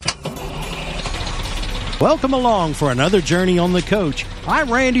Welcome along for another journey on the coach.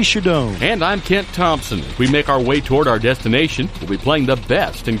 I'm Randy Shadoan. And I'm Kent Thompson. As we make our way toward our destination, we'll be playing the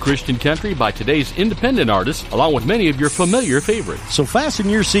best in Christian country by today's independent artists, along with many of your familiar favorites. So fasten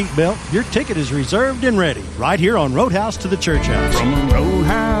your seatbelt. Your ticket is reserved and ready, right here on Roadhouse to the Church House. From a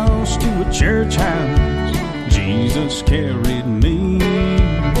roadhouse to a church house, Jesus carried me.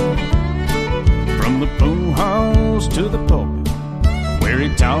 From the pool house to the pulpit, where he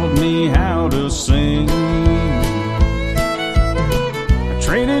taught me how to sing. I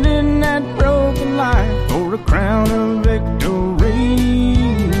traded in that broken life for a crown of victory.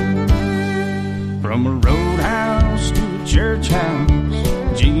 From a roadhouse to a church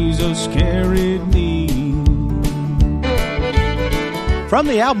house, Jesus carried me. From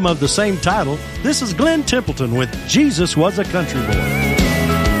the album of the same title, this is Glenn Templeton with Jesus Was a Country Boy.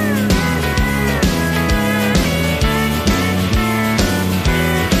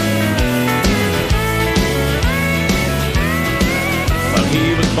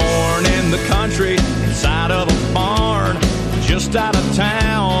 Country, inside of a barn, just out of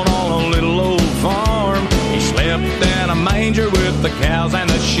town on a little old farm. He slept in a manger with the cows and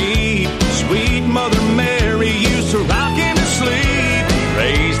the sheep. Sweet Mother Mary used to rock him to sleep.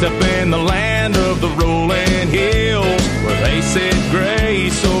 Raised up in the land of the rolling hills, where they said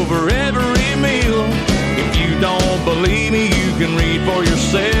grace over every meal. If you don't believe me, you can read for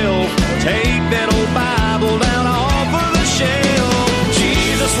yourself. Take that old Bible down off of the shelf.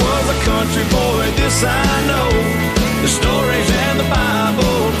 Jesus was a country boy, this I know. The stories and the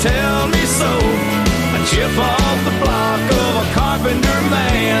Bible tell me so. A chip off the block of a carpenter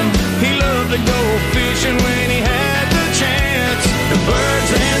man. He loved to go fishing when he had the chance. The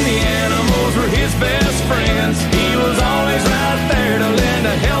birds and the animals were his best friends. He was always right there to lend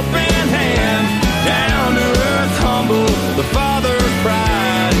a helping hand. Down to earth, humble, the Father's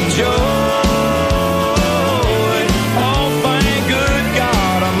pride and joy.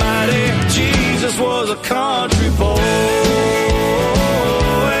 Was a country boy.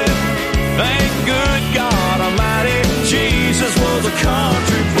 Thank good God Almighty, Jesus was a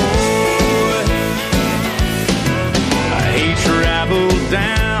country boy. He traveled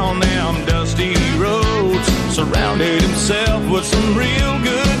down them dusty roads, surrounded himself with some real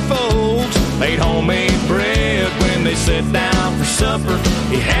good folks. Made homemade bread when they sat down for supper.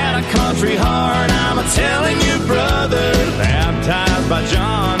 He had a country heart, I'm a-telling you, brother. Baptized by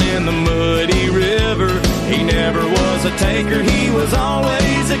John in the muddy river. He never was a taker, he was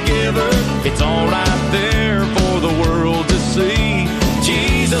always a giver. It's all right there for the world to see.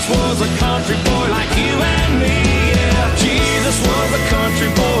 Jesus was a country boy like you and me, yeah. Jesus was a country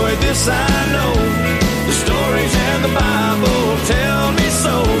boy, this I know. The stories and the Bible tell me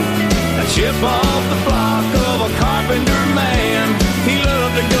so. A chip off the block of a carpenter man. He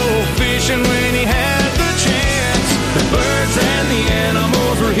loved to go fishing when he had the chance. The birds and the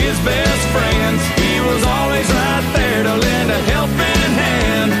animals were his best friends. He was always right there to lend a helping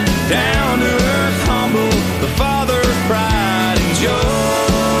hand. Down to earth, humble, the Father's pride and joy.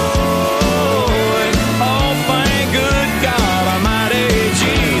 Oh, thank good God Almighty,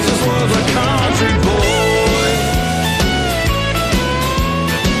 Jesus was a country boy.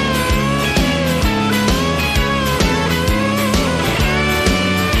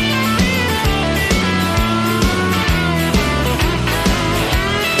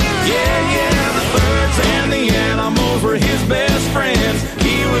 Were his best friends.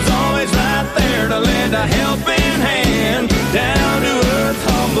 He was always right there to lend a helping hand. Down to earth,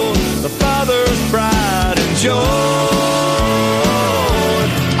 humble, the Father's pride and joy.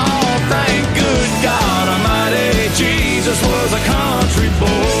 Oh, thank good God Almighty, Jesus was a country boy.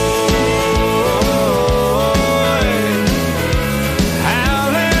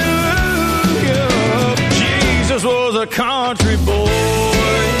 Hallelujah, Jesus was a country boy.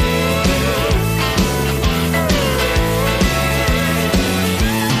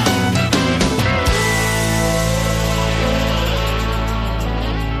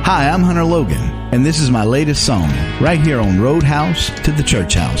 Hi, I'm Hunter Logan, and this is my latest song, right here on Roadhouse to the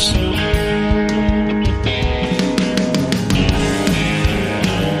Church House.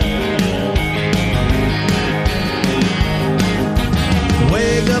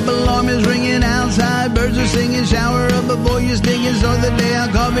 Wake up, alarm is ringing outside, birds are singing, shower up before you're stinging, start the day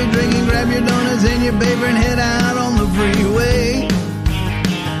out, coffee drinking, grab your donuts and your paper and head out on the freeway.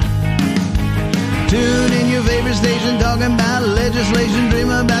 Tune in your favorite station, talking about legislation. Dream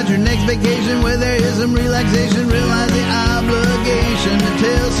about your next vacation where there is some relaxation. Realize the obligation to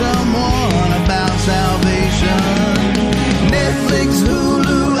tell someone about salvation. Netflix,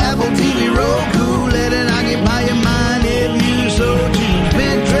 Hulu, Apple TV, Roku. Let it occupy your mind if you so choose.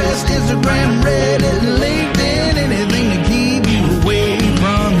 Pinterest, Instagram, Reddit, LinkedIn.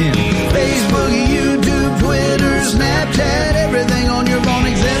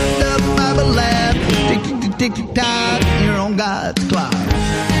 clock.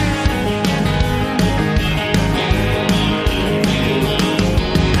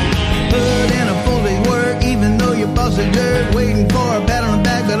 Put in a full day's work, even though your boss a jerk, waiting for a pat on the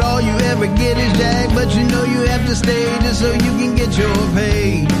back, but all you ever get is jack. But you know you have to stay just so you can get your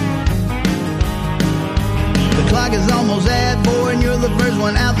pay. The clock is almost at 4 and you're the first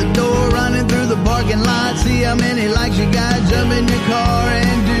one out the door, running through the parking lot. See how many likes you got, jump in your car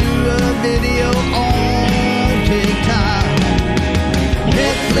and do a video on TikTok.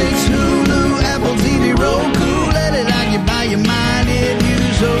 Netflix, Hulu, Apple TV, Roku, let it occupy your mind if you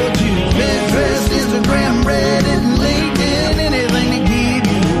so choose. Pinterest, Instagram, Reddit, and LinkedIn, anything to keep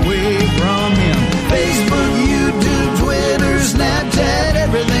you away from him. Facebook, YouTube, Twitter, Snapchat,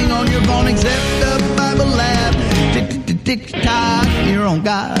 everything on your phone except the Bible app. Tick-tock, you're on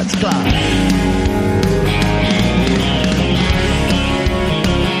God's clock.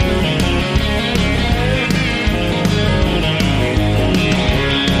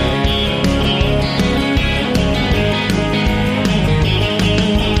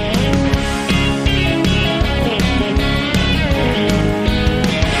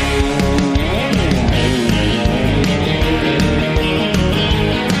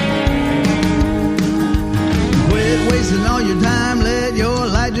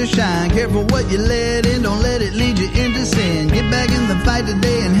 Shine. Careful what you let in, don't let it lead you into sin. Get back in the fight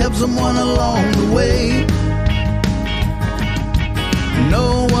today and help someone along the way.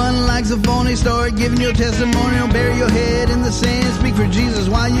 No one likes a phony story, giving your testimonial, bury your head in the sand, speak for Jesus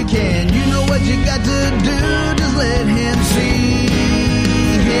while you can. You know what you got to do, just let him see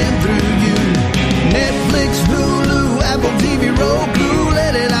him through you. Netflix, Hulu, Apple TV, Roku,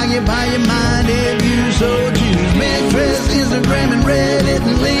 let it occupy your mind if you so choose. Pinterest, Instagram, and Reddit,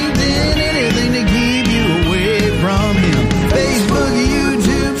 and LinkedIn, anything to keep you away from him. Facebook,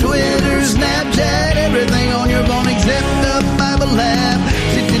 YouTube, Twitter, Snapchat, everything on your phone except the Bible app.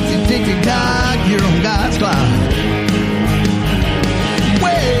 Tick-tick-tick-tick-tock, you're on God's clock.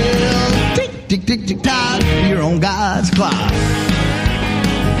 Well, tick-tick-tick-tick-tock, you're on God's clock.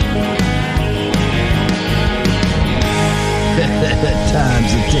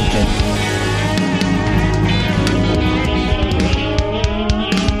 Time's a ticking.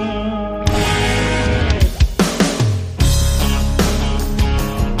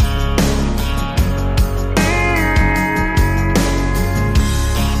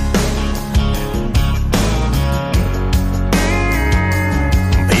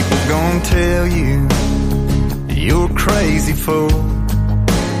 Tell you you're a crazy fool.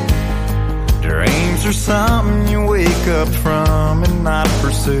 Dreams are something you wake up from and not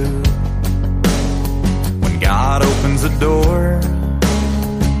pursue. When God opens a door,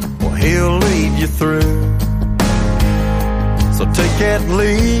 well, he'll lead you through. So take that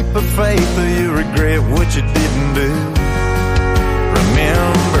leap of faith or you'll regret what you didn't do.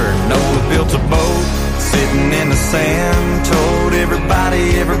 Remember, Noah built a boat sitting in the sand, told everybody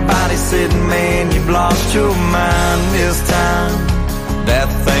said, man, you've lost your mind this time. That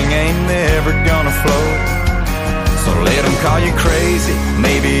thing ain't never gonna float. So let them call you crazy,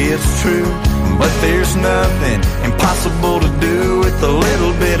 maybe it's true, but there's nothing impossible to do with a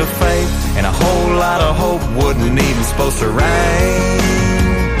little bit of faith and a whole lot of hope. Wasn't even supposed to rain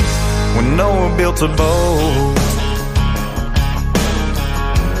when Noah built a boat.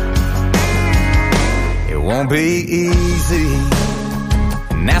 Won't be easy,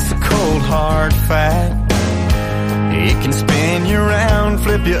 and that's a cold hard fact. It can spin you around,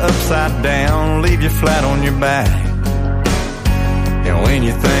 flip you upside down, leave you flat on your back. And when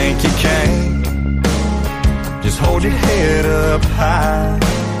you think you can't, just hold your head up high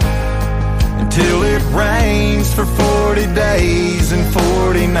until it rains for 40 days and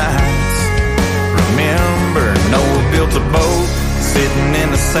 40 nights. Remember, Noah built a boat sitting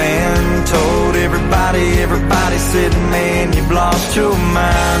in the sand, told everybody said, man, you've lost your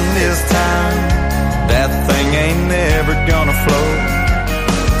mind this time. That thing ain't never gonna float.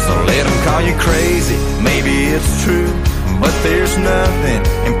 So let them call you crazy, maybe it's true, but there's nothing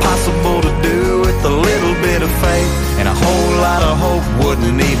impossible to do with a little bit of faith and a whole lot of hope.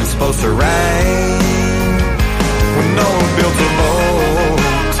 Wasn't even supposed to rain when Noah built a boat.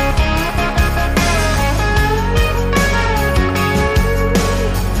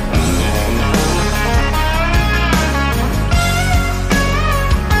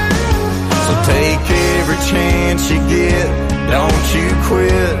 Take every chance you get, don't you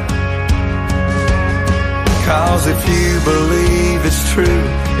quit. 'Cause if you believe it's true,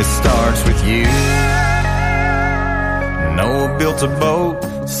 it starts with you. Noah built a boat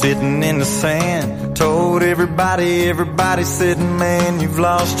sitting in the sand, told everybody said, man, you've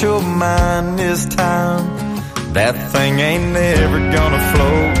lost your mind this time. that thing ain't never gonna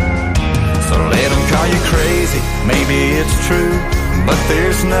float. So let them call you crazy, maybe it's true, but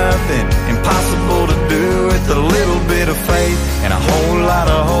there's nothing impossible to do with a little bit of faith, and a whole lot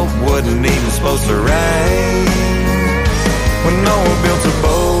of hope wasn't even supposed to rain. When Noah built a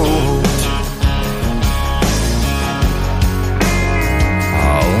boat,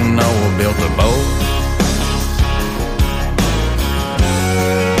 oh, Noah built a boat.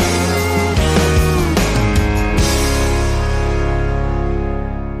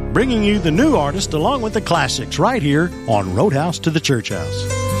 Bringing you the new artist along with the classics right here on Roadhouse to the Church House.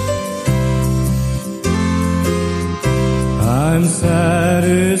 I'm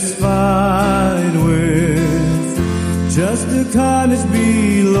satisfied with just the kindness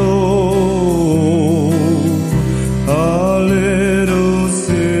below, a little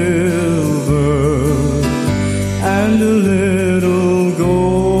silver and a little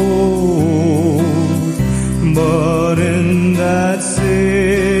gold, but in that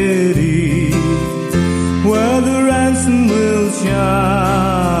city where the ransom will shine,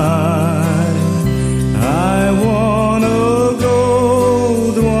 I want a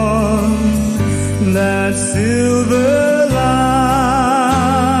gold one, that silver line.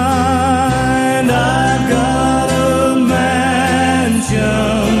 I've got a mansion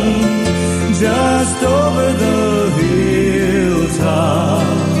just over the hilltop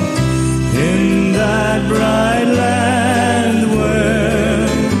in that bright land where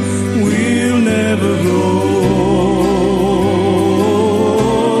we'll never go.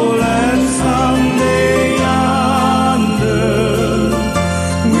 And someday yonder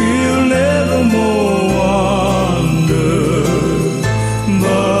we'll never more wander,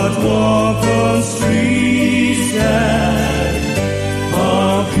 but walk on streets that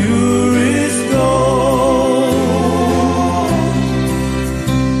are purest gold.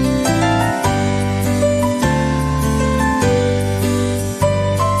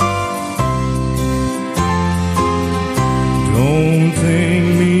 Don't think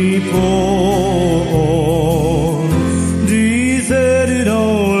me poor, deserted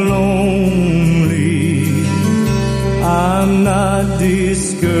or lonely. I'm not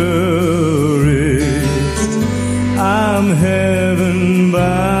discouraged, I'm heaven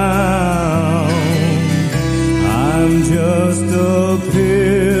bound. I'm just a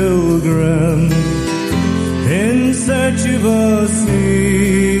pilgrim in search of a city.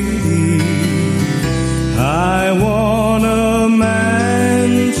 I want a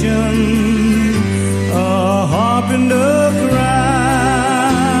mansion, a harp and a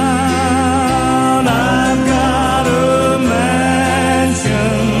crown. I've got a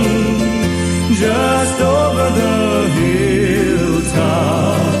mansion just over the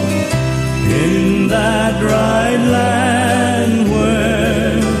hilltop in that bright land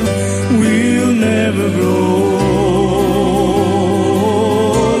where we'll never grow.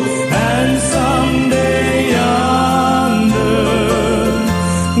 And someday yonder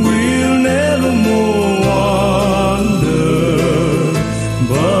we'll never more wander,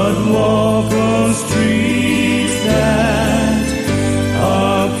 but walk on streets that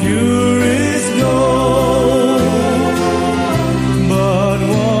are purest gold. But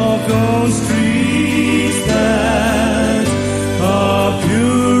walk on streets that are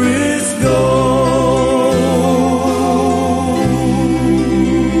purest gold.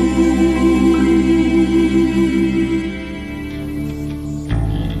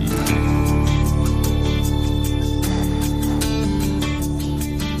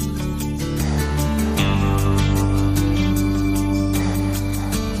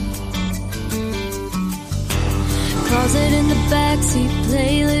 Closet in the backseat,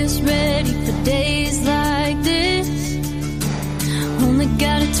 playlist ready for days like this. Only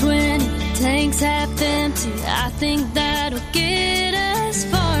got a 20, tank's half empty. I think that'll get us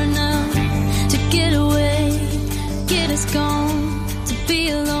far enough to get away, get us gone, to be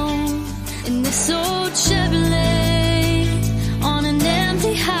alone in this old Chevrolet on an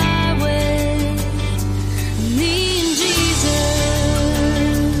empty highway. Me and Jesus.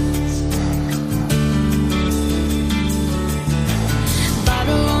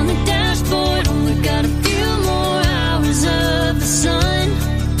 Bible on the dashboard, only got a few more hours of the sun.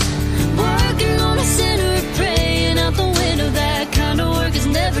 Working on a sinner, praying out the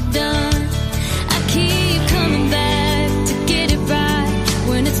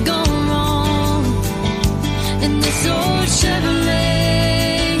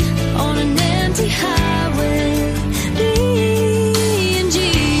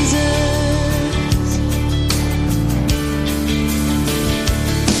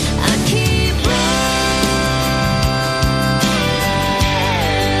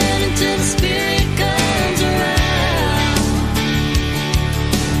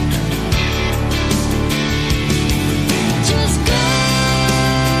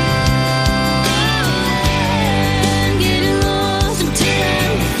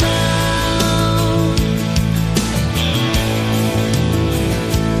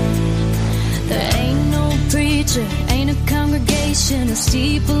preacher, ain't a congregation, a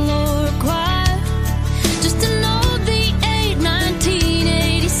steeple or a choir. Just to know the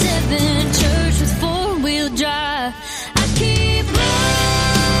 1987 church with four-wheel drive. I keep running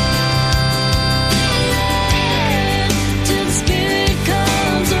till the Spirit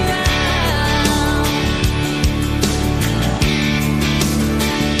comes around.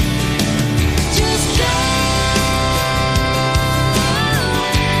 Just going,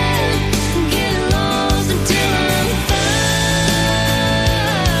 get lost until I'm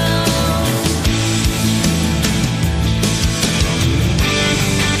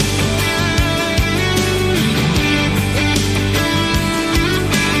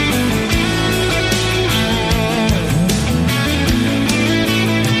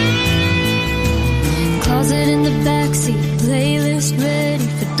closet in the backseat, playlist ready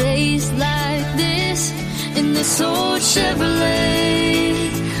for days like this. In this old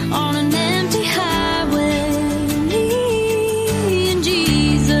Chevrolet, on an empty highway, me and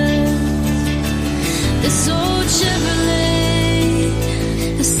Jesus. This old Chevrolet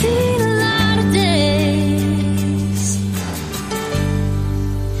has seen a lot of days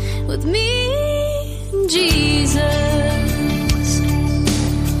with me and Jesus.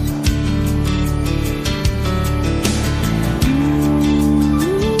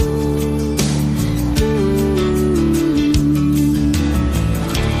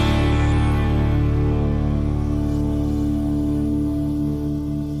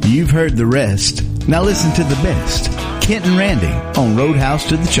 You've heard the rest. Now listen to the best. Kent and Randy on Roadhouse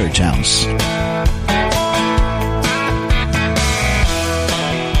to the Church House.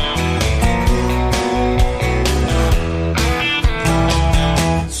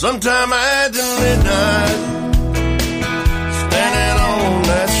 Sometime after midnight, standing on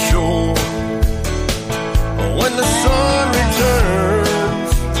that shore, when the sun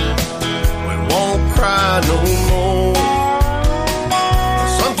returns, we won't cry no more.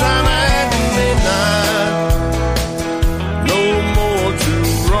 Sometime after midnight, no more to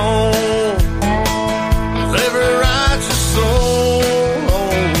roam, 'cause every righteous soul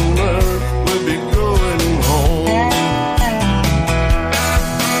on earth will be going home.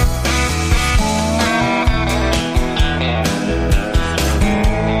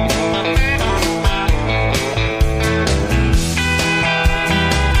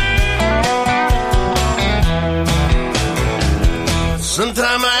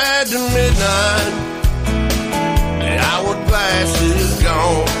 Sometime after midnight, the hourglass is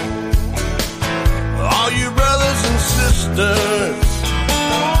gone. All you brothers and sisters,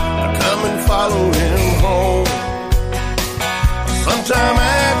 come and follow him home. Sometime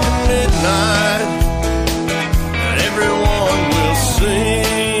after midnight, everyone will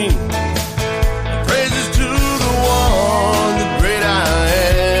sing praises to the one, the great I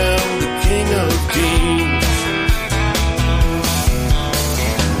am, the King of Kings.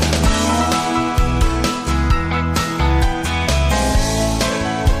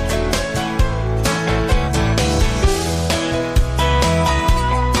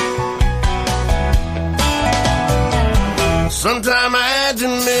 Sometime after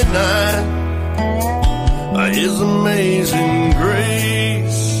midnight, His amazing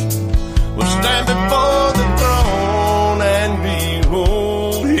grace will stand before the throne and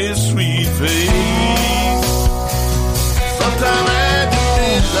behold His sweet face. Sometime after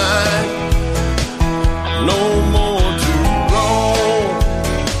midnight, no more to roam,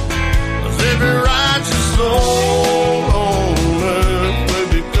 'cause every righteous soul on earth will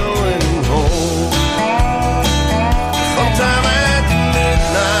be going home. Sometime after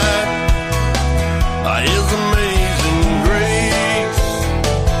midnight, His amazing grace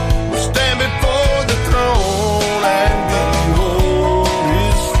will stand before the throne and behold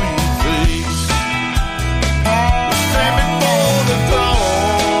His sweet face. Will stand before the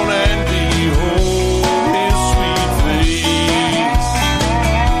throne and behold His sweet face.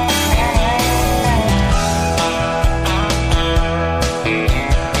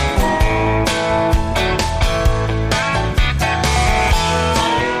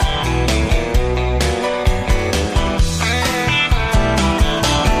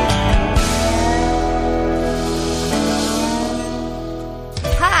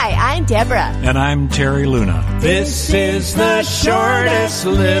 Hi, I'm Deborah. And I'm Terry Luna. This is the shortest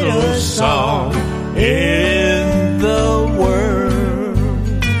little song in the world.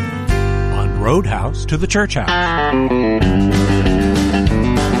 On Roadhouse to the Church House.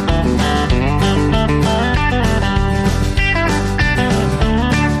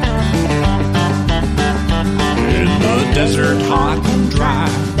 In the desert, hot and dry,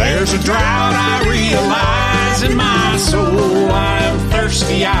 there's a drought I realize in my soul. I am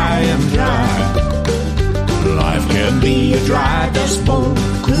thirsty, I am dry. be a dry dust bowl.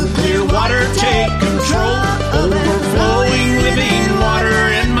 Cool, clear water, take control. Overflowing living water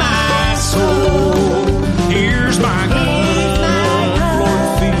in my soul. Here's my cup, Lord,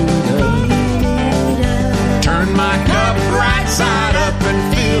 fill it up. Turn my cup right side up and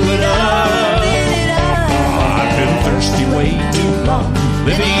fill it up. I've been thirsty way too long.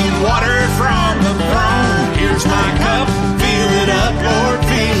 Living water from the throne. Here's my cup, fill it up, Lord,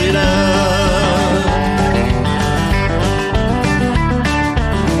 fill it up.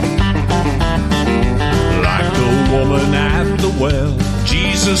 Like the woman at the well,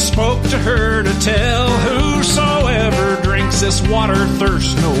 Jesus spoke to her to tell, whosoever drinks this water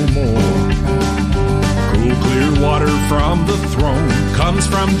thirsts no more. Cool, clear water from the throne comes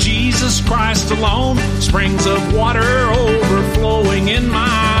from Jesus Christ alone. Springs of water overflowing in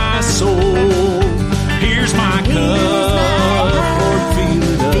my soul. Here's my cup, Lord, fill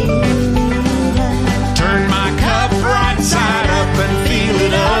it up. Turn my cup right side up and fill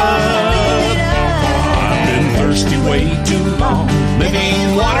it up. I've been thirsty way too long.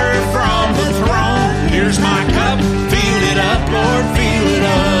 Living water from the throne. Here's my cup, fill it up, Lord, fill it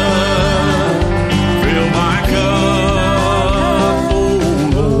up. Fill my cup, oh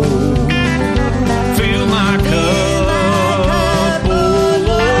Lord. Fill my cup, oh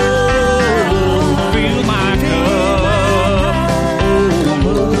Lord. Fill my cup, oh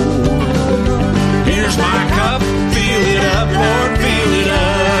Lord. Here's my cup, fill it up, Lord, fill it up.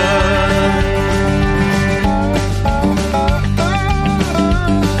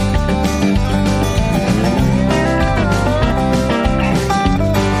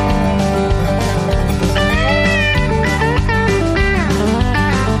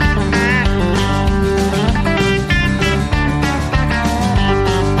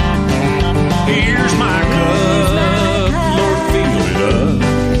 Here's my cup, Lord, fill it up.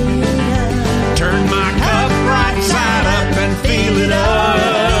 Turn my cup right side up and fill it up.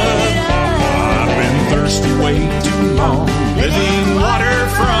 I've been thirsty way too long. Living water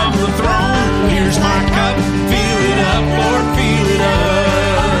from the throne. Here's my cup, fill it up, Lord, fill it up.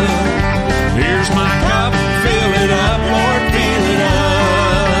 Here's my cup, fill it up, Lord, fill it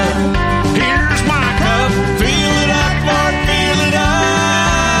up. Here's my cup, fill it up, Lord, fill it up.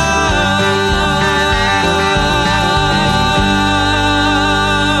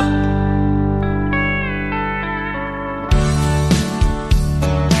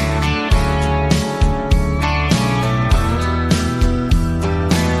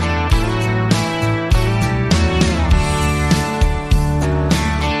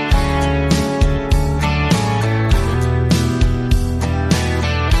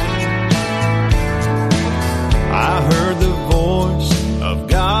 I heard the voice of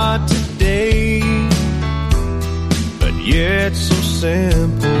God today, but yet so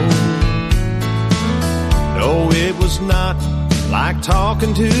simple. No, it was not like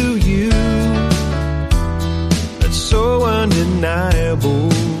talking to you. That's so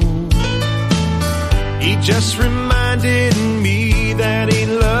undeniable. He just reminded me that he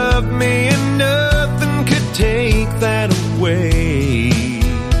loved me and nothing could take that away.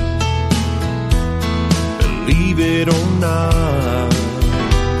 Believe it or not,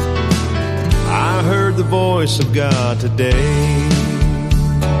 I heard the voice of God today.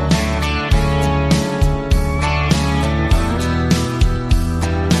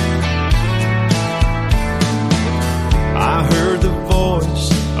 I heard the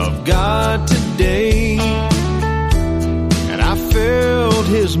voice of God today, and I felt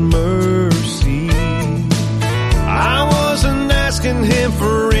his mercy. I wasn't asking him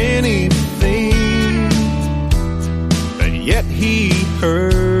for anything, yet he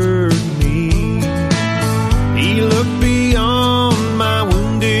heard me. He looked beyond my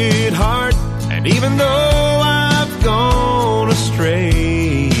wounded heart, and even though I've gone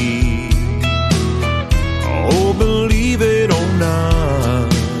astray, oh, believe it or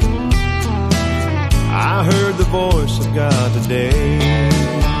not, I heard the voice of God today.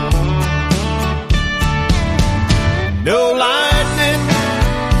 No lightning,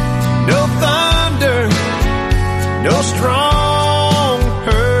 no thunder, no strong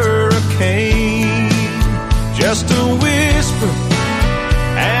hurricane, just a whisper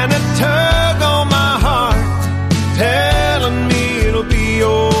and a tug on my heart, telling me it'll be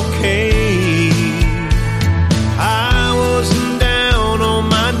okay. I wasn't down on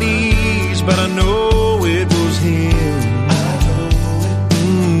my knees, but I know it was him.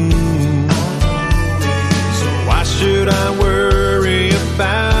 So why should I worry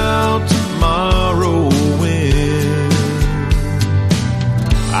about tomorrow when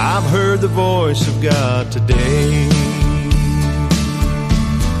I've heard the voice of God today?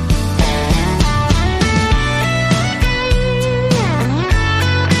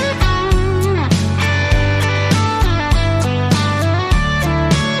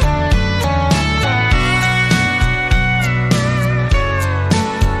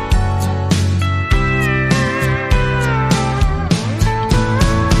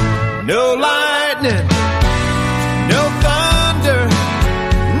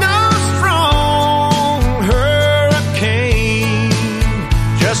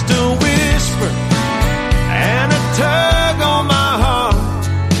 just a whisper and a tug on my heart,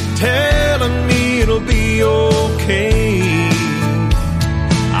 telling me it'll be okay.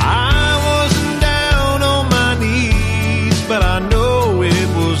 I wasn't down on my knees, but I know it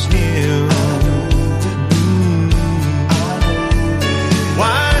was him.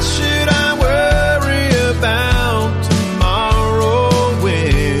 Why should I worry about tomorrow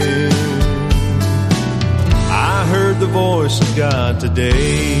when I heard the voice of God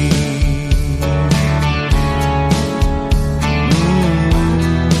today?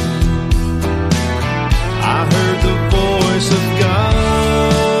 I heard the voice of God.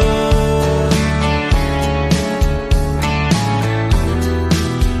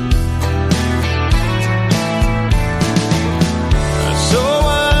 So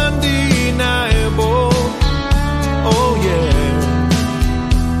undeniable, oh yeah.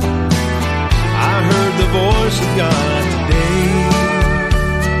 I heard the voice of God today.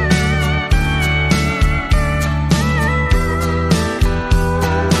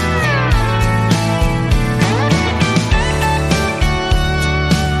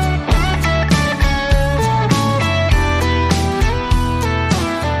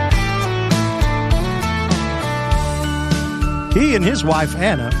 He and his wife,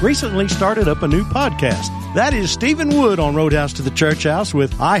 Anna, recently started up a new podcast. That is Stephen Wood on Roadhouse to the Church House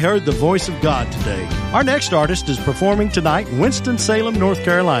with I Heard the Voice of God Today. Our next artist is performing tonight in Winston-Salem, North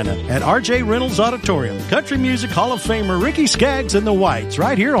Carolina at R.J. Reynolds Auditorium. Country Music Hall of Famer Ricky Skaggs and the Whites,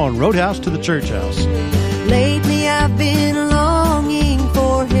 right here on Roadhouse to the Church House. Lately I've been longing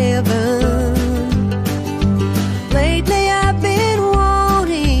for heaven. Lately I've been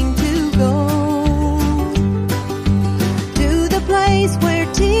wanting to go to the place where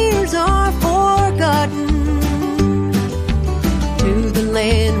tears are forgotten, to the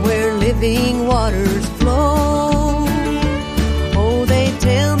land where living waters flow. Oh, they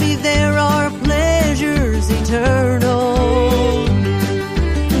tell me there are pleasures eternal,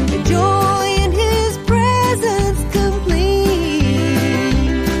 and joy in His presence complete.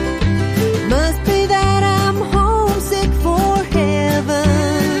 Must be that I'm homesick for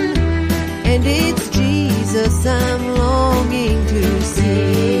heaven, and it's Jesus I'm longing to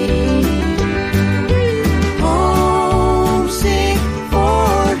see. Homesick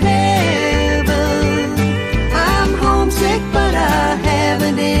for heaven. I'm homesick, but I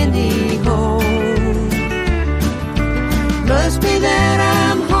haven't any home. Must be that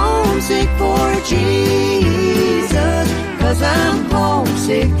I'm homesick for Jesus, 'cause I'm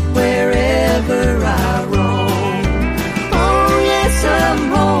homesick wherever I roam. Oh yes, I'm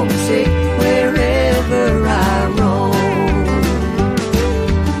homesick wherever I roam.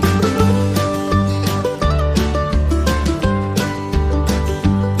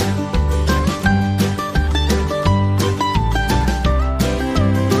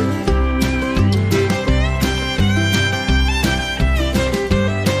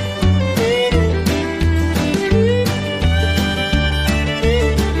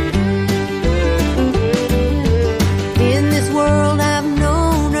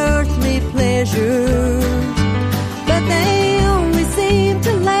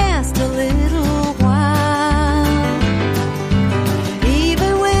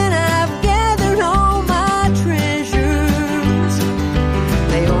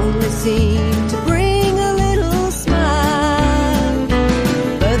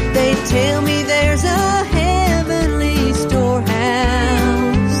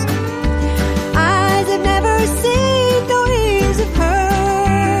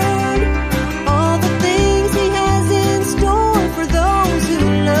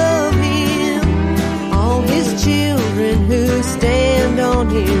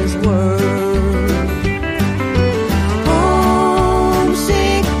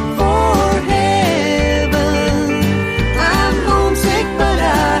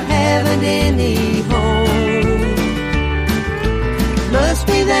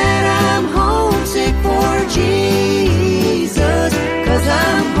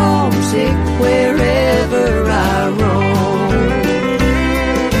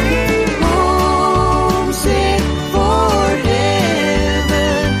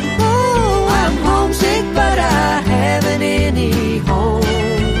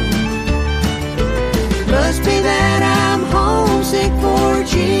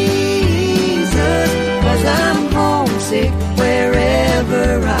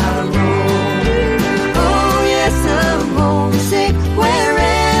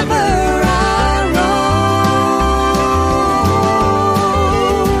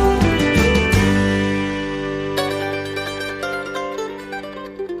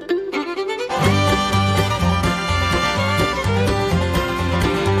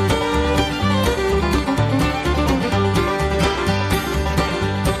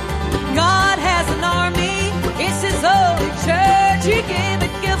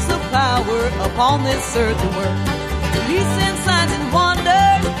 upon this earth to work. He sends signs and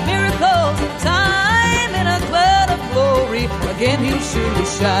wonders, miracles in time. In a cloud of glory, again he'll surely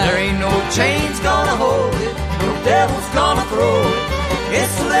shine. There ain't no chains gonna hold it, no devil's gonna throw it.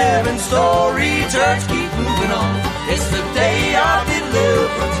 It's a living story, church, keep moving on. It's the day of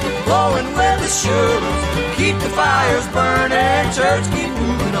deliverance, flowing with assurance. Keep the fires burning, church, keep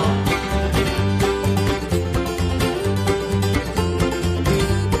moving on.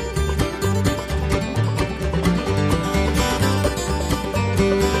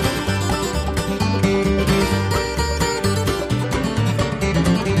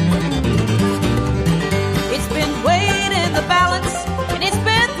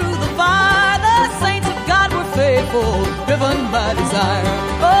 Driven by desire.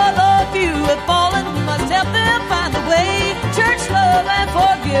 Oh, the few have fallen, we must help them find the way. Church, love, and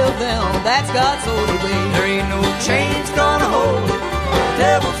forgive them, that's God's holy way. There ain't no chains gonna hold it, the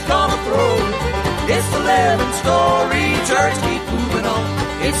devil's gonna throw it. It's the living story, church, keep moving on.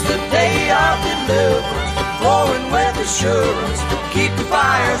 It's the day of deliverance, flowing with assurance. Keep the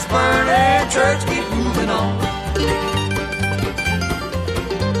fires burning, church, keep moving on.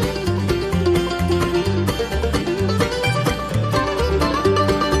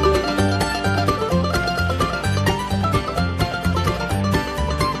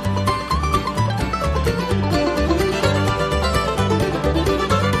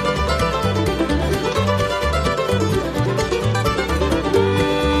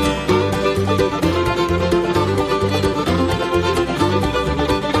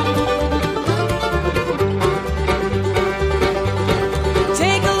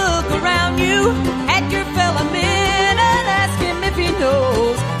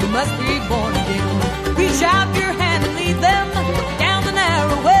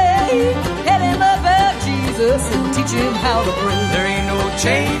 And teach him how to pray. There ain't no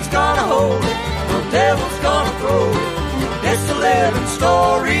chains gonna hold it, no devil's gonna throw it. It's the living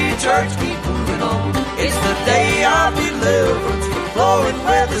story, church, keep moving on. It's the day of deliverance, flowing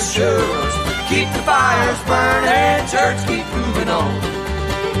with assurance. Keep the fires burning, church, keep moving on.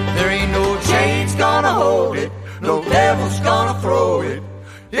 There ain't no chains gonna hold it, no devil's gonna throw it.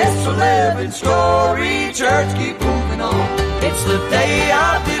 It's a living story, church, keep moving on. It's the day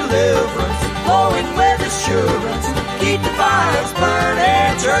of deliverance, flowing with assurance. Keep the fires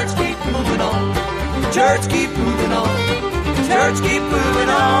burning, church, keep moving on. Church, keep moving on. Church, keep moving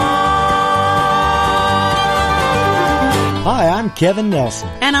on. Hi, I'm Kevin Nelson.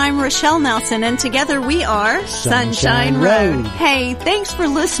 And I'm Rochelle Nelson, and together we are Sunshine Road. Hey, thanks for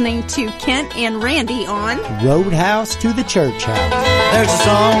listening to Kent and Randy on Roadhouse to the Church House. There's a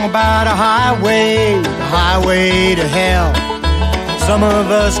song about a highway to hell. Some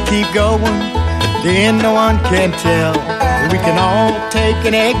of us keep going, then no one can tell. We can all take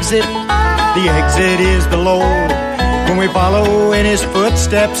an exit, the exit is the Lord. When we follow in His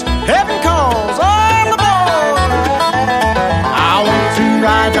footsteps, heaven calls all aboard. I want to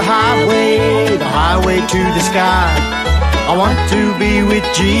ride the highway to the sky. I want to be with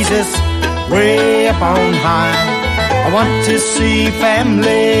Jesus way up on high. I want to see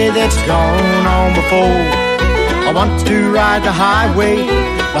family that's gone on before. I want to ride the highway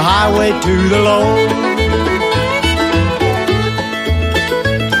to the Lord.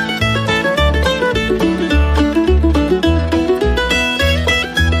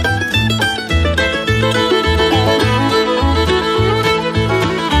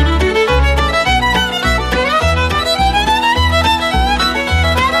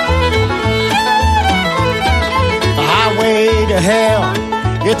 The highway to hell,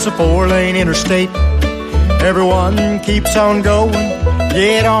 it's a 4-lane interstate. Everyone keeps on going,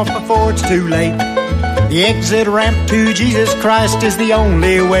 get off before it's too late. The exit ramp to Jesus Christ is the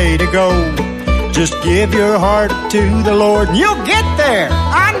only way to go. Just give your heart to the Lord and you'll get there,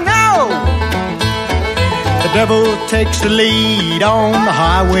 I know. The devil takes the lead on the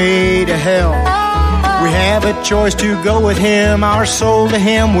highway to hell. We have a choice to go with him, our soul to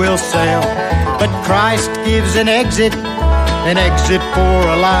him will sell. But Christ gives an exit for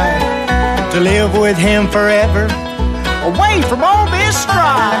a life. To live with him forever, away from all this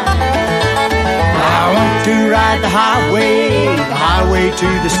strife. I want to ride the highway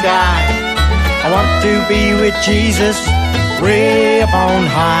to the sky. I want to be with Jesus way up on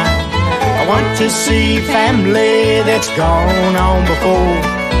high. I want to see family that's gone on before.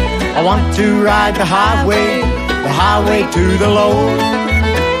 I want to ride the highway to the Lord.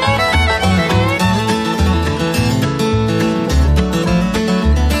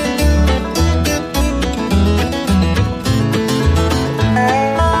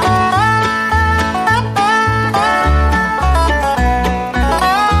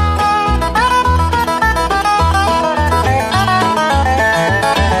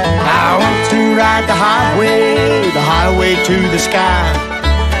 ride the highway to the sky.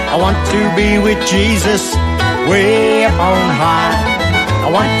 I want to be with Jesus way up on high.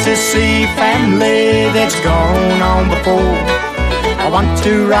 I want to see family that's gone on before. I want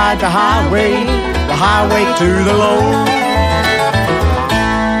to ride the highway to the Lord.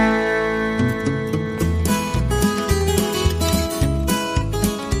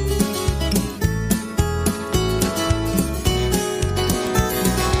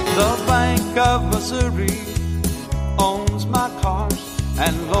 The Bank of Missouri owns my cars,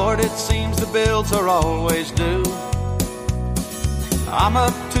 and Lord, it seems the bills are always due. I'm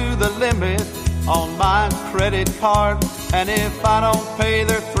up to the limit on my credit card, and if I don't pay,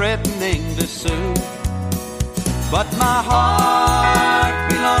 they're threatening to sue. But my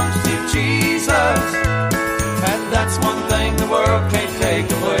heart belongs to Jesus, and that's one thing the world can't take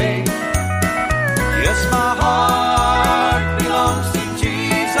away. Yes, my heart belongs to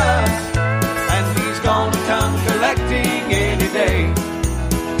Jesus, and He's gonna come collecting any day.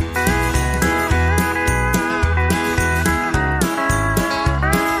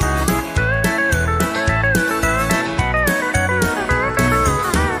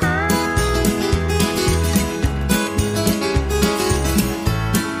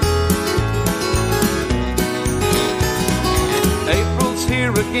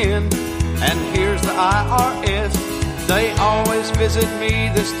 Again, and here's the IRS. They always visit me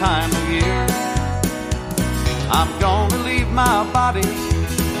this time of year. I'm gonna leave my body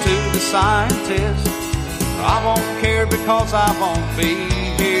to the scientists. I won't care because I won't be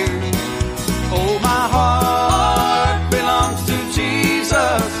here. Oh, my heart belongs to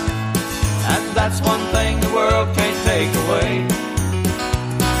Jesus, and that's one thing the world can't take away.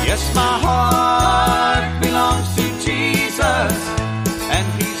 Yes, my heart belongs to Jesus, and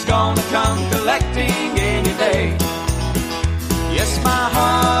He's gonna come collecting any day. Yes, my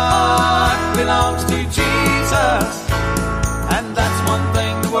heart belongs to Jesus, and that's one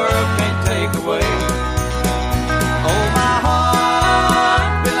thing the world can't take away. Oh, my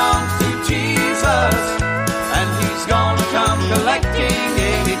heart belongs to Jesus, and He's gonna come collecting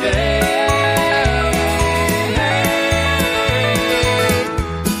any day.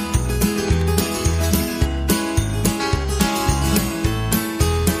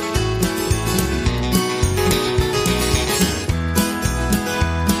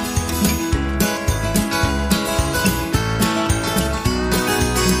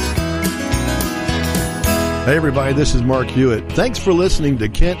 Hey everybody, this is Mark Hewitt. Thanks for listening to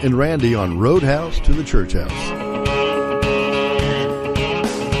Kent and Randy on Roadhouse to the Church House.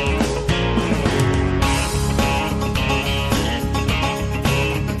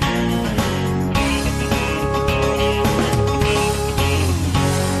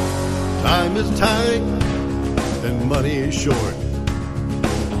 Time is tight and money is short.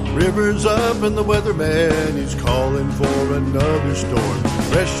 River's up and the weatherman is calling for another storm.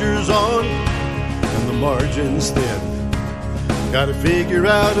 Pressure's on and the margin's thin. Gotta figure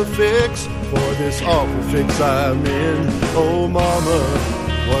out a fix for this awful fix I'm in. Oh mama,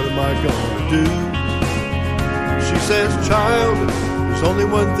 what am I gonna do? She says, child, there's only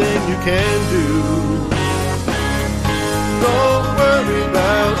one thing you can do. Don't worry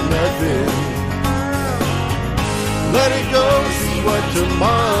about nothing. Let it go, see what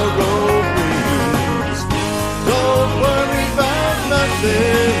tomorrow brings. Don't worry about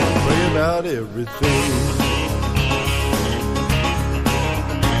nothing. Pray about everything.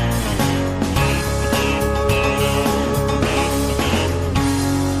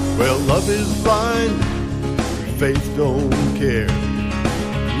 Well, love is blind, faith don't care.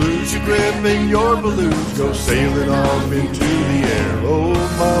 Lose your grip and your balloons go sailing off into the air. Oh,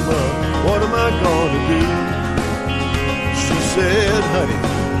 mama, what am I gonna do? She said, honey,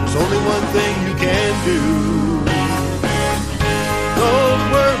 there's only one thing you can do. Don't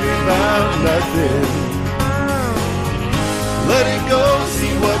worry about nothing. Let it go,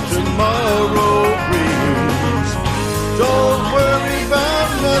 see what tomorrow brings. Don't worry about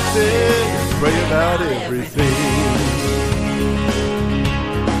nothing. Pray about everything.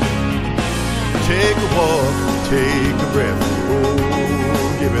 Take a walk, take a breath.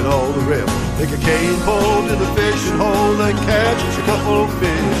 Oh, give it all the rest. Take a cane pole to the fishing hole and catch a couple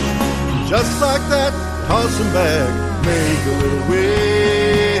fish. Just like that, toss them back, make a little wish.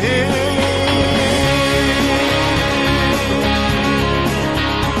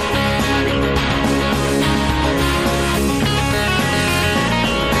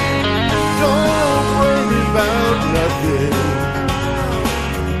 Don't worry about nothing.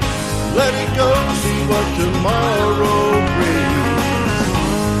 Let it go, see what tomorrow brings.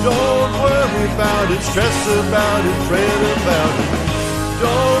 Don't worry about it, stress about it, fret about it.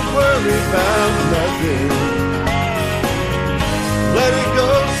 Don't worry about everything. Let it go,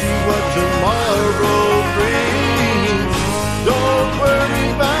 see what tomorrow brings. Don't worry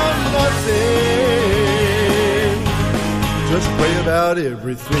about nothing. Just pray about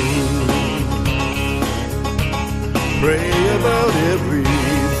everything. Pray about everything.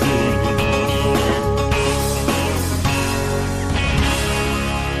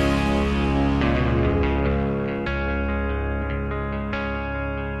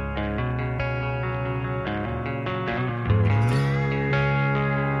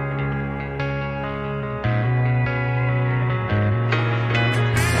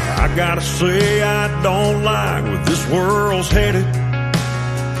 I gotta say I don't like where this world's headed.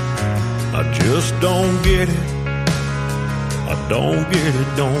 I just don't get it. I don't get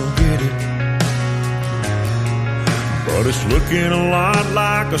it, don't get it. But it's looking a lot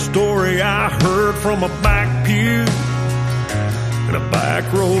like a story I heard from a back pew in a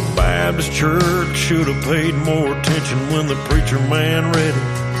back road Baptist church. Should have paid more attention when the preacher man read it.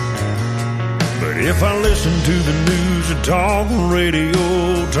 But if I listen to the news and talk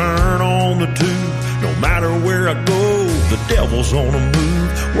radio, turn on the tube, no matter where I go, the devil's on a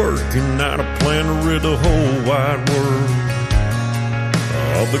move, working out a plan to rid the whole wide world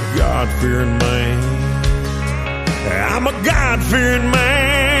of the God-fearing man. I'm a God-fearing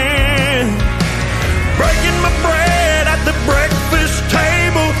man, breaking my bread at the breakfast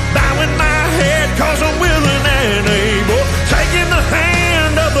table, bowing my head cause I'm willing and able, taking the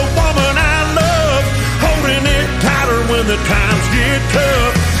hand of the woman I love, holding it tighter when the times get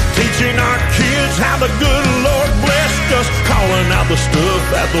tough, teaching our kids how the good Lord blessed us, calling out the stuff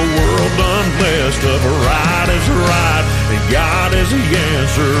that the world done messed up. Right is right, and God is the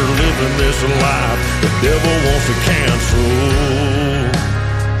answer, living this life the devil wants to cancel.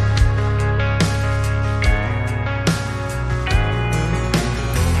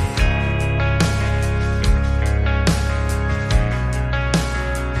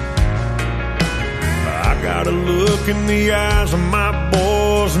 Gotta look in the eyes of my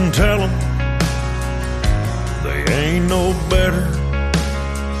boys and tell them they ain't no better,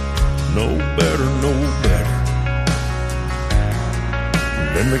 no better, no better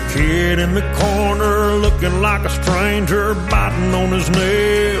than the kid in the corner looking like a stranger, biting on his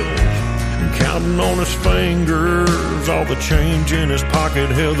nails and counting on his fingers, all the change in his pocket.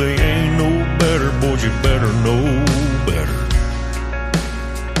 Hell, they ain't no better, boys, you better know better.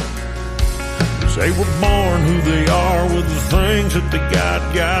 They were born who they are with the things that they got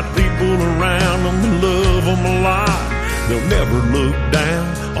people around them that love them a lot. They'll never look down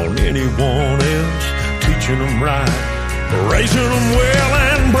on anyone else, teaching them right, raising them well,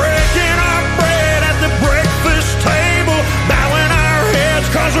 and breaking our bread at the breakfast table, bowing our heads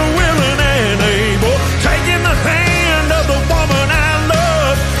cause we're willing and able, taking the hand of the woman I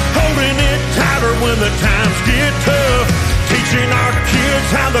love, holding it tighter when the times get tough, teaching our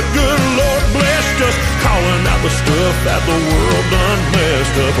kids how the good Lord blessed us, calling out the stuff that the world done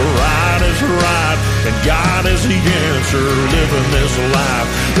messed up. Right is right, and God is the answer, living this life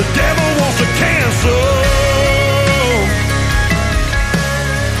the devil wants to cancel.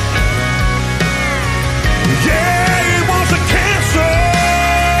 Yeah, he wants to cancel.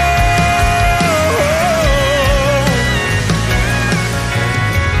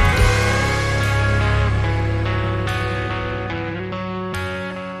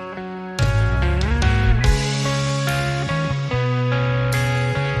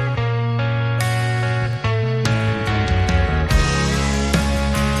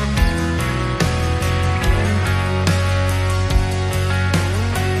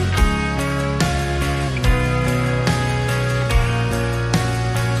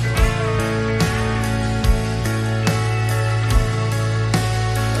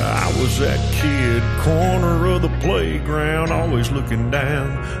 That kid, corner of the playground, always looking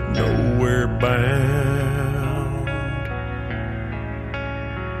down, nowhere bound.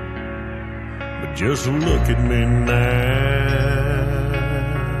 But just look at me now,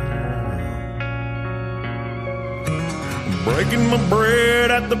 breaking my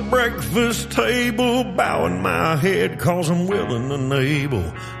bread at the breakfast table, bowing my head cause I'm willing and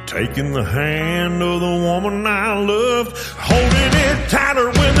able, taking the hand of the woman I love, holding it tighter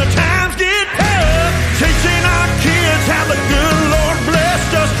when the times get tough, teaching our kids how the good Lord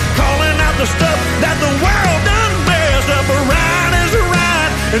blessed us, calling out the stuff that the world done messed up. Right is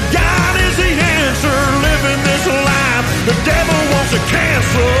right, and God is the answer, living this life the devil wants to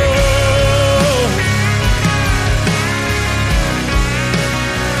cancel.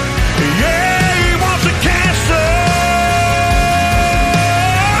 Yeah, he wants to cancel.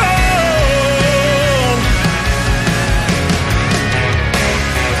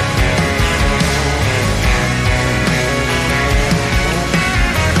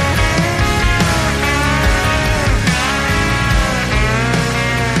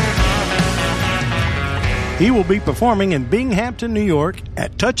 He will be performing in Binghamton, New York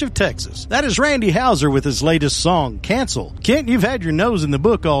at Touch of Texas. That is Randy Houser with his latest song, Cancel. Kent, you've had your nose in the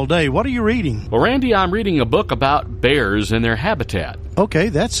book all day. What are you reading? Well, Randy, I'm reading a book about bears and their habitat. Okay,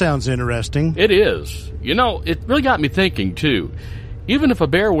 that sounds interesting. It is. You know, it really got me thinking, too. Even if a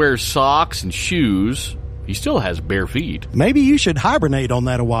bear wears socks and shoes, he still has bare feet. Maybe you should hibernate on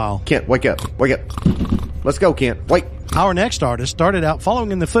that a while. Kent, wake up. Wake up. Let's go, Kent. Wait. Our next artist started out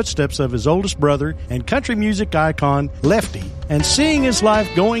following in the footsteps of his oldest brother and country music icon, Lefty, and seeing his life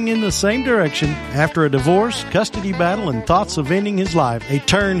going in the same direction. After a divorce, custody battle, and thoughts of ending his life, a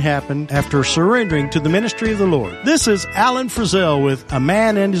turn happened after surrendering to the ministry of the Lord. This is Alan Frizzell with A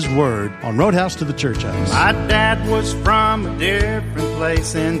Man and His Word on Roadhouse to the Church House. My dad was from a different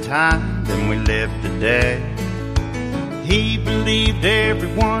place in time than we live today. He believed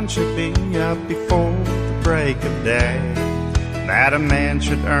everyone should be up before the break of day, that a man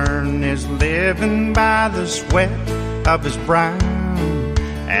should earn his living by the sweat of his brow,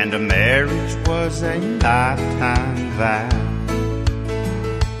 and a marriage was a lifetime vow.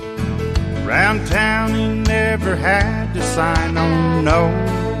 Round town he never had to sign on no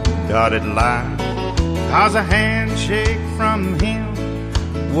dotted line, 'cause a handshake from him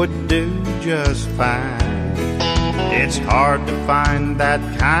would do just fine. It's hard to find that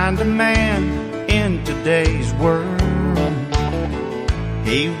kind of man in today's world.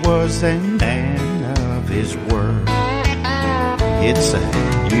 He was a man of his word. He'd say,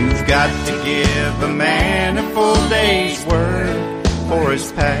 you've got to give a man a full day's work for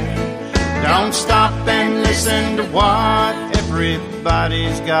his pay. Don't stop and listen to what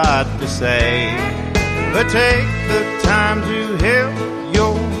everybody's got to say, but take the time to help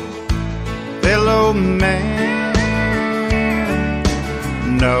your fellow man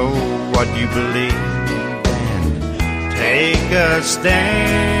know what you believe and take a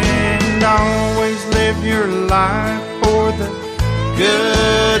stand. Always live your life for the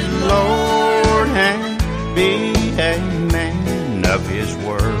good Lord and be a man of his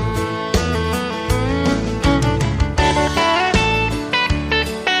word.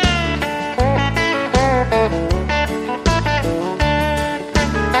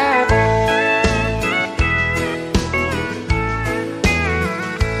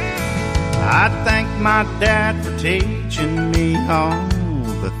 I thank my dad for teaching me all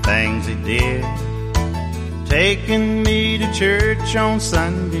the things he did, taking me to church on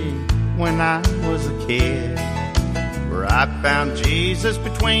Sunday when I was a kid, where I found Jesus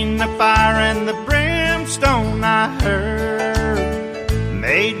between the fire and the brimstone. I heard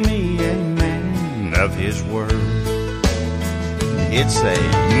made me a man of his word. He'd say,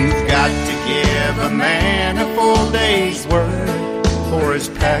 you've got to give a man a full day's work for his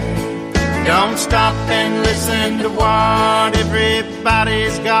pay. Don't stop and listen to what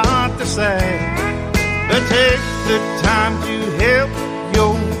everybody's got to say, but take the time to help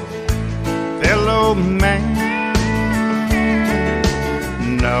your fellow man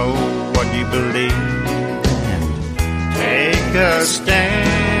know what you believe and take a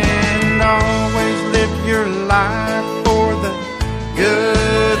stand. Always live your life for the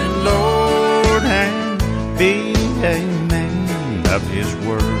good Lord and be a man of his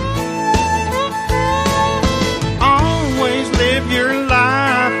word. Live your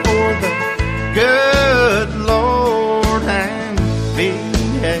life for the good Lord and be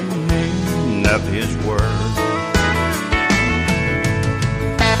a man of his word.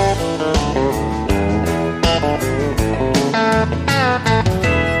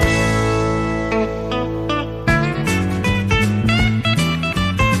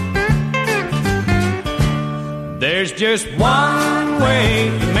 There's just one way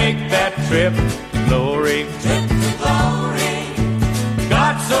to make that trip to glory. Trip to glory.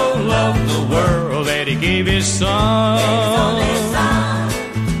 God so loved the world that he gave his son.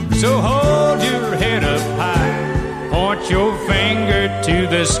 So hold your head up high, point your finger to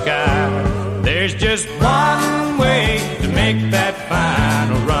the sky. There's just one way to make that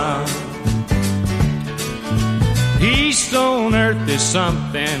final run. Peace on earth is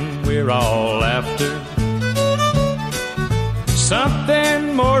something we're all after,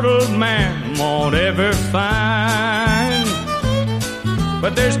 something mortal man won't ever find.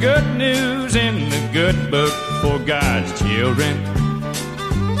 But there's good news in the good book for God's children.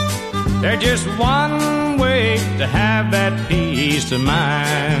 There's just one way to have that peace of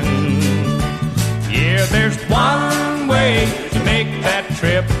mind. Yeah, there's one way to make that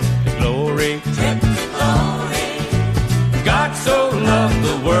trip to glory. Trip to glory. God so loved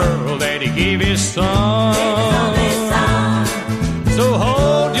the world that he gave his son. So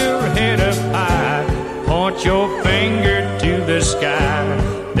hold your head up high, point your finger to the sky.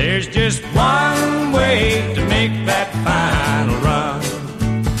 There's just one way to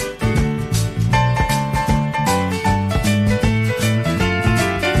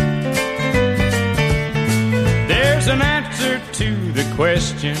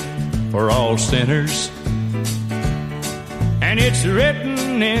question for all sinners. And it's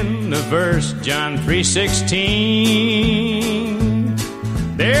written in the verse, John 3:16.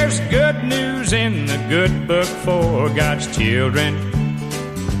 There's good news in the good book for God's children.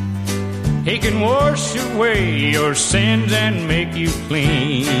 He can wash away your sins and make you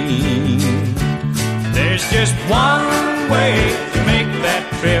clean. There's just one way to make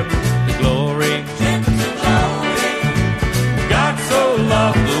that trip to glory. God so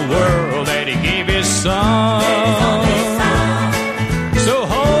loved the world that He gave His Son. So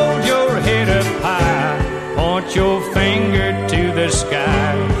hold your head up high, point your finger to the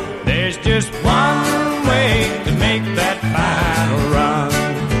sky. There's just one way to make that final run.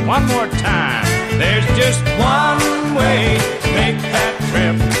 One more time. There's just one way to make that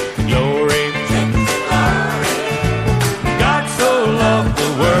trip to glory. God so loved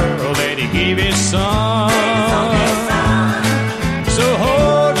the world that He gave His Son. So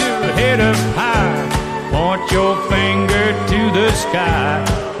hold your head up high, point your finger to the sky.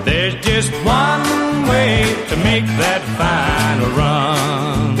 There's just one way to make that final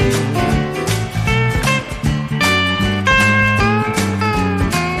run.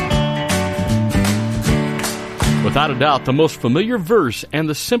 Without a doubt, the most familiar verse and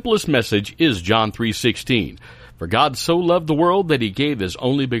the simplest message is John 3:16. For God so loved the world that He gave His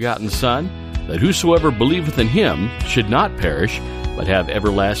only begotten Son, that whosoever believeth in Him should not perish, but have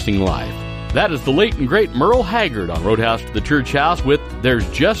everlasting life. That is the late and great Merle Haggard on Roadhouse to the Church House with There's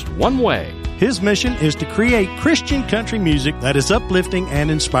Just One Way. His mission is to create Christian country music that is uplifting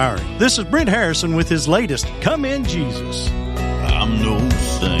and inspiring. This is Brent Harrison with his latest, Come In Jesus. I'm no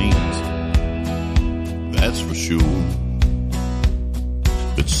saint, that's for sure.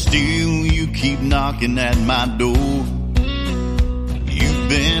 But still you keep knocking at my door. You've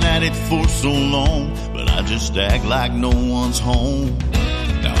been at it for so long, but I just act like no one's home.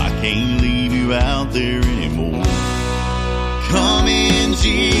 Now I can't leave you out there anymore. Come in,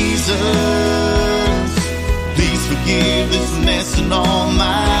 Jesus. Please forgive this mess and all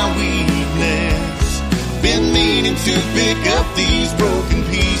my weakness. Been meaning to pick up these broken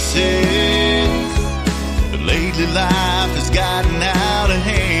pieces, but lately life has gotten out of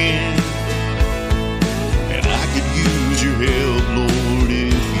hand, and I could use your help, Lord,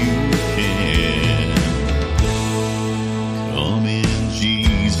 if you can. Come in,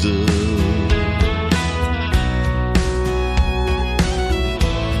 Jesus.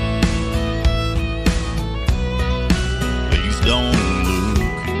 Please don't look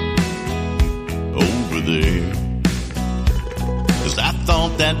over there, 'cause I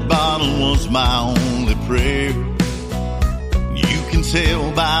thought that bottle was my only prayer. You can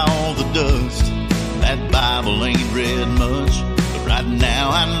tell by all the dust that Bible ain't read much, but right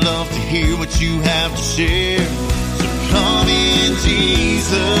now I'd love to hear what you have to share. So come in,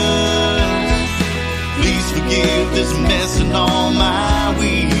 Jesus. Please forgive this mess and all my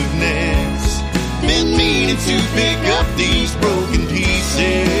weakness. Been meaning to pick up these broken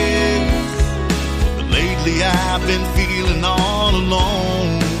pieces, but lately I've been feeling all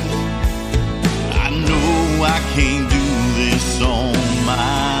alone. I know I can't do this on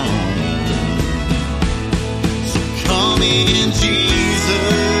my own. So come in, Jesus.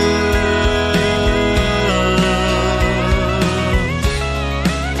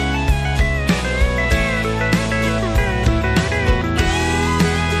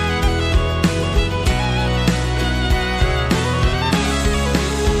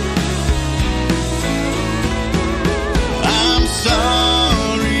 I'm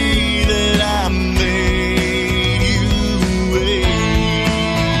sorry that I made you wait.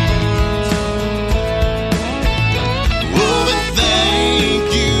 Oh, but thank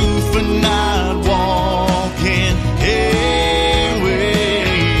you for not walking away.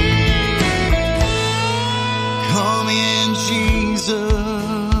 Come in,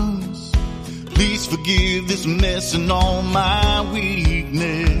 Jesus. Please forgive this mess and all my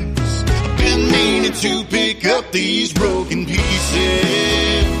weakness. I've been meaning to pick up these broken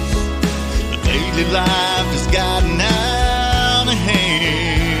pieces, but lately life has gotten out of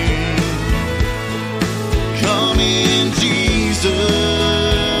hand. Come in,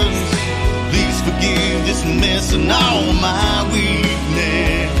 Jesus. Please forgive this mess and all my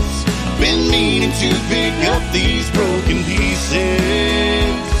weakness. I've been meaning to pick up these broken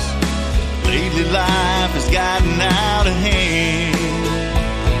pieces. Lately life has gotten out of hand,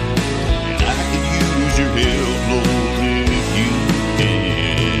 and I could use your help, Lord, if you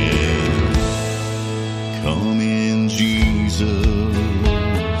can. Come in, Jesus.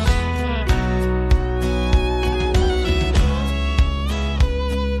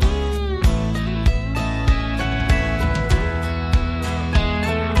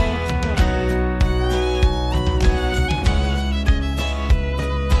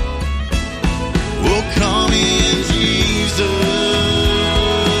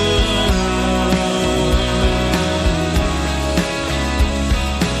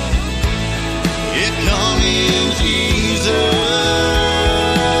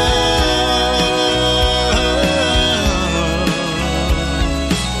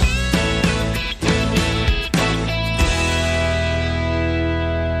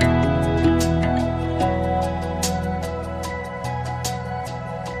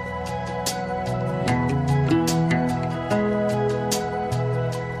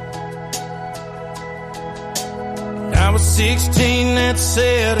 16, that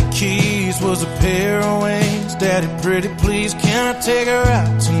set of keys was a pair of wings. Daddy, pretty please, can I take her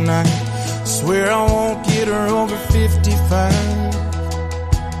out tonight? Swear I won't get her over 55.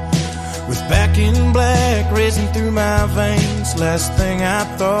 With back in black racing through my veins, last thing I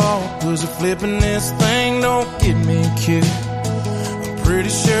thought was of flipping this thing. Don't get me killed, I'm pretty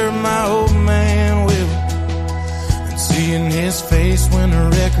sure my old man will. And seeing his face when the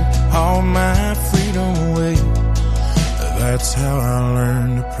record all my freedom away, that's how I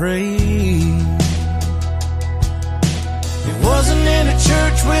learned to pray. It wasn't in a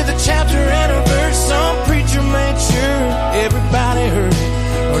church with a chapter and a verse. Some preacher made sure everybody heard it,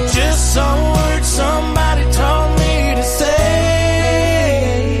 or just some words somebody taught me to say.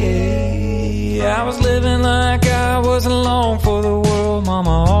 I was living like I wasn't long for the world.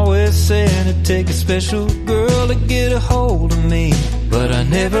 Mama always said it'd take a special girl to get a hold of me, but I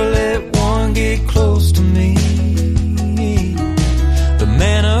never let one get close to me. The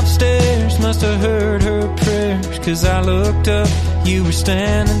man upstairs must have heard her prayers, 'cause I looked up, you were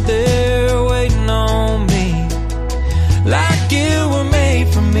standing there waiting on me, like you were made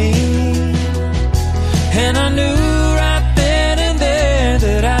for me. And I knew right then and there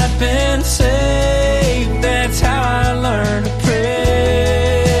that I'd been saved. That's how I learned to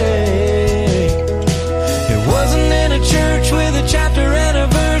pray. It wasn't in a church with a chapter and a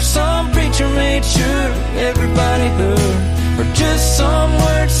verse. Some preacher made sure everybody heard, or just some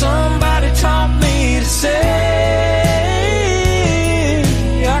words somebody taught me to say.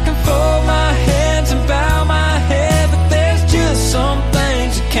 I can fold my hands and bow my head, but there's just some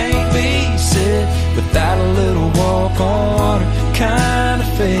things that can't be said without a little walk on water kind of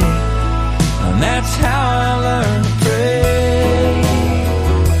faith. And that's how I learned to pray.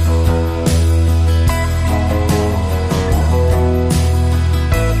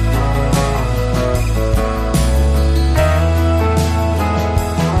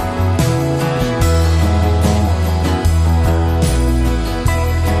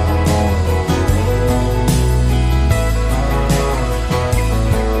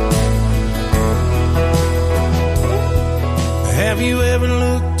 Have you ever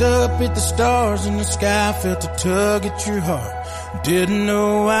looked up at the stars in the sky, felt a tug at your heart? Didn't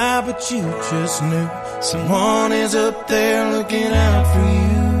know why, but you just knew someone is up there looking out for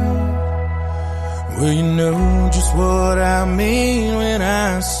you. Well, you know just what I mean when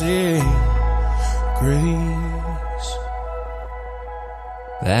I say grace.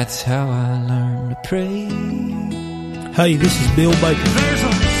 That's how I learned to pray. Hey, this is Bill Baker. There's a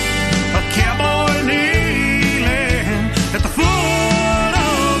cowboy kneeling at the foot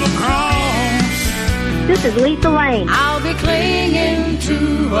of the cross. This is Lisa Lane. I'll be clinging to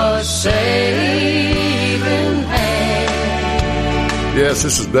a saving hand. Yes,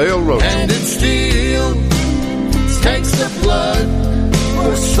 this is Dale Roach. And it still takes the blood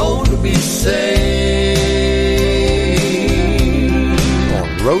for a soul to be saved. On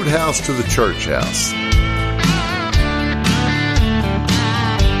Roadhouse to the Church House.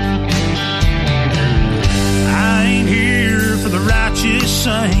 I ain't here for the righteous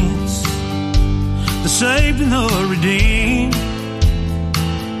saints, the saved and the redeemed.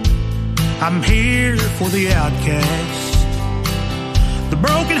 I'm here for the outcast, the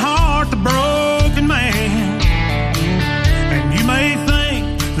broken heart, the broken man. And you may think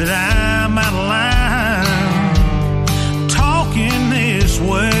that I'm out of line talking this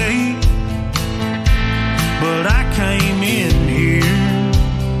way, but I came in here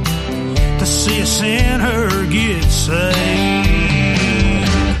to see a sinner get saved.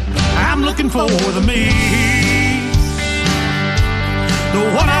 I'm looking for the me, the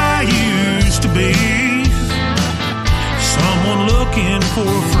one I used to be. Someone looking for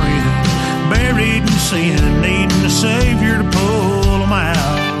a friend, buried in sin, needing a Savior to pull them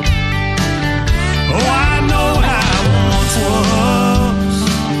out. Oh, I know how I once was,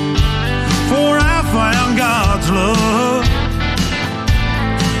 for I found God's love.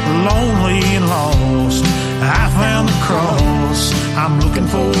 Lonely and lost, I found the cross. I'm looking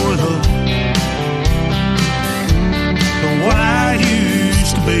for the what I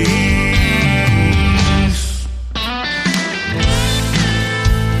used to be.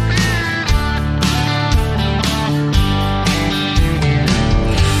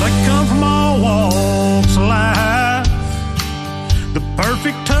 They come from all walks of life, the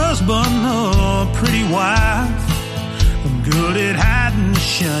perfect husband, the pretty wife, good at hiding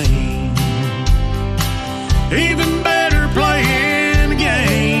shame, even better playing the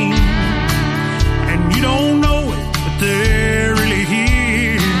game. And you don't know it, but they're really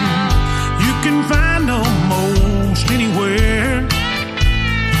here. You can find them most anywhere.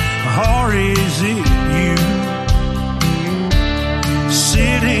 Or is it you?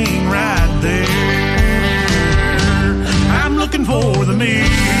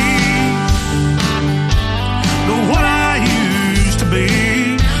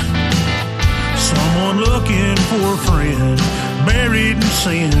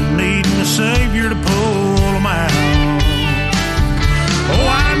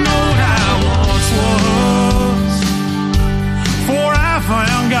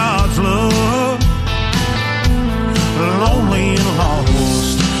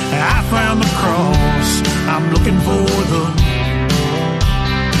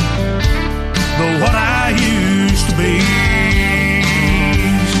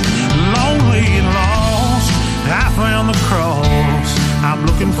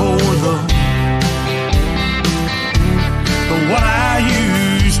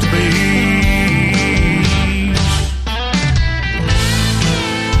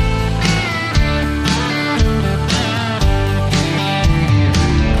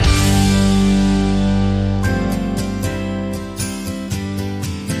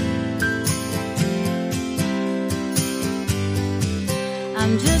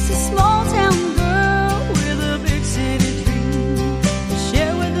 I'm just a small town girl with a big city dream to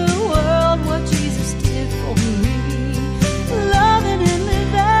share with the world what Jesus did for me. Loving and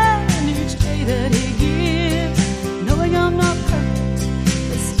living each day that He gives, knowing I'm not perfect,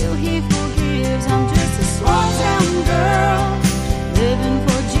 but still He forgives. I'm just a small town girl living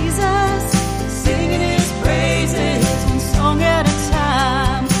for Jesus, singing His praises one song at a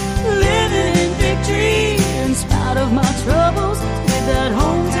time, living in victory in spite of my troubles. With that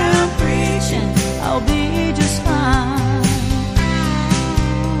hometown preaching, I'll be just fine.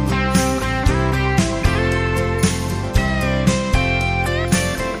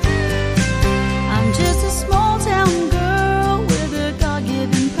 I'm just a small town girl with a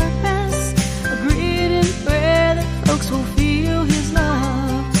God-given purpose, agreeing in prayer that folks will feel His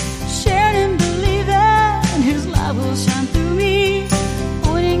love, sharing and believing His light will shine through me,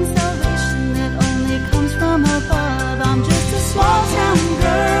 pointing salvation that only comes from above. I'm just a small town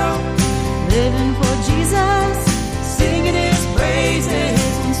girl living for Jesus, singing His praises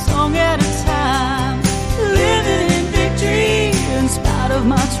one song at a time, living in victory in spite of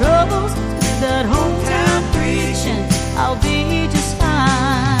my troubles. With that hometown preaching, I'll be just fine.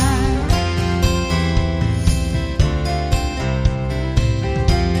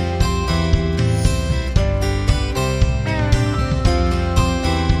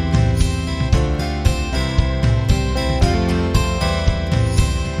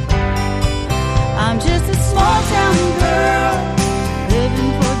 I'm just a small town girl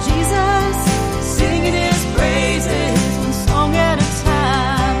living for Jesus, singing His praises one song at a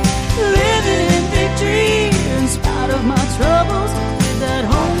time, living in victory in spite of my troubles. With that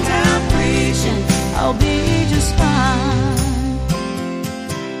hometown preaching, I'll be just fine.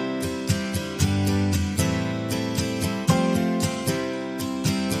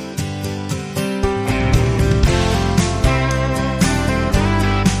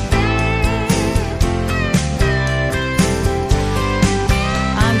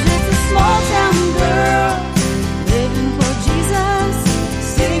 I'm just a small town girl living for Jesus,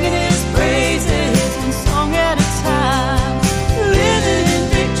 singing His praises one song at a time, living in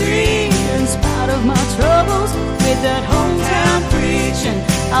victory in spite of my troubles. With that hometown preaching,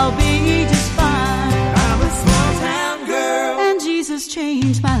 I'll be just fine. I'm a small town girl, and Jesus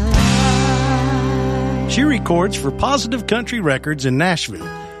changed my life. She records for Positive Country Records in Nashville.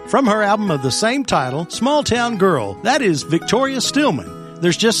 From her album of the same title, Small Town Girl, that is Victoria Stillman.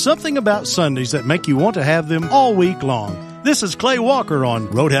 There's just something about Sundays that make you want to have them all week long. This is Clay Walker on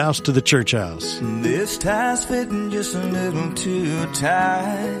Roadhouse to the Church House. This tie's fitting just a little too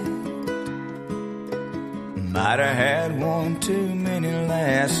tight. Might have had one too many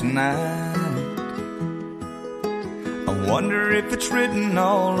last night. I wonder if it's written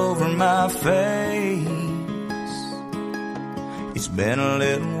all over my face. It's been a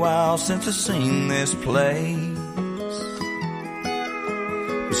little while since I've seen this place.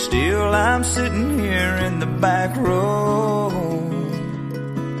 But still I'm sitting here in the back row,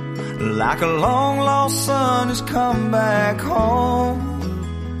 like a long lost son has come back home.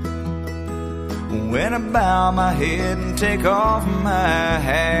 When I bow my head and take off my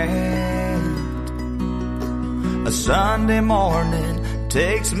hat, a Sunday morning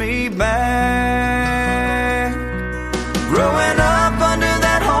takes me back. Growing up under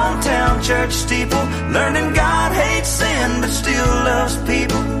that hometown church steeple, learning God hates sin but still loves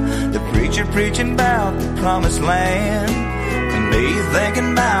people. The preacher preaching about the promised land, and me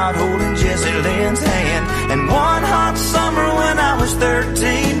thinking about holding Jesse Lynn's hand. And one hot summer when I was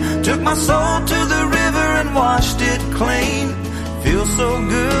 13, took my soul to the river and washed it clean. Feels so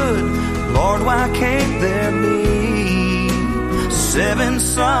good, Lord, why can't there be 7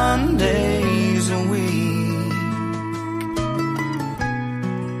 Sundays a week?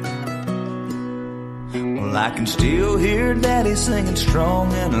 Well, I can still hear Daddy singing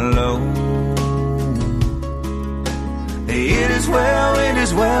strong and low. It is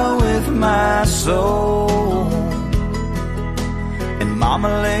well with my soul. And Mama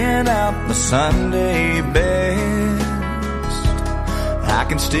laying out my Sunday best. I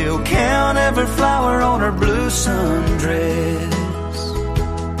can still count every flower on her blue sundress.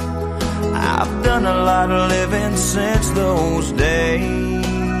 I've done a lot of living since those days,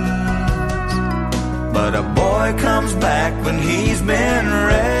 but a boy comes back when he's been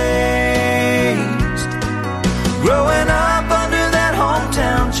raised. Growing up under that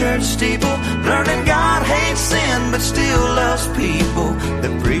hometown church steeple, learning God hates sin but still loves people. The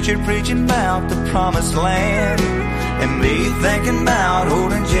preacher preaching about the promised land, and me thinking about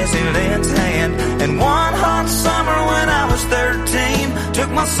holding Jesse Lynn's hand. And one hot summer when I was 13,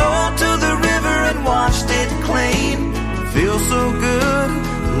 took my soul to the river and washed it clean. feels so good,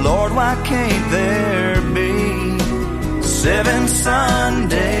 Lord, why can't there be 7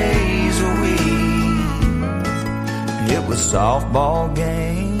 Sundays a week? It was softball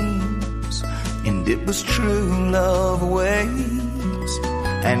games, and it was true love ways,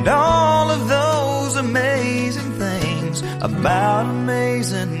 and all of those amazing things about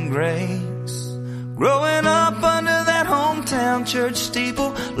Amazing Grace. Growing up under that hometown church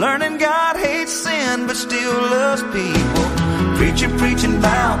steeple, learning God hates sin but still loves people. Preacher preaching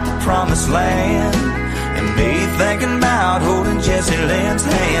about the promised land, and me thinking about holding Jesse Lynn's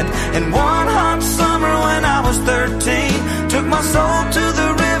hand. And one hot summer when I was 13, took my soul to the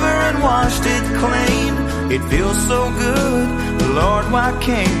river and washed it clean. It feels so good, Lord, why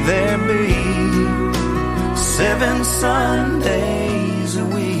can't there be 7 Sundays a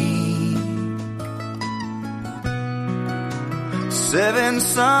week? 7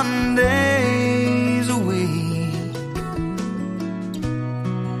 Sundays a week.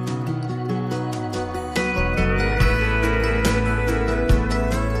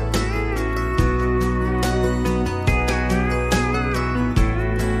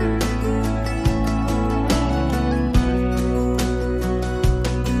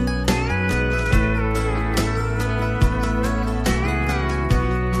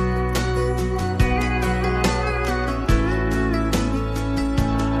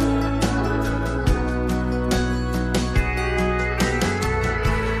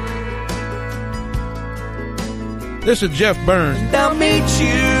 This is Jeff Burns. I'll meet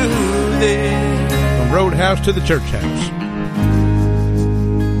you there. From Roadhouse to the Church House.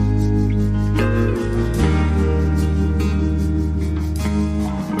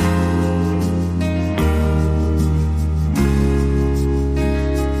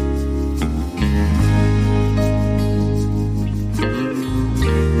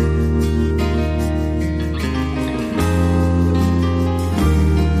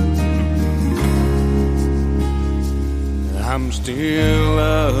 I'm still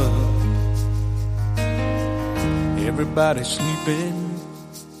up, everybody sleeping,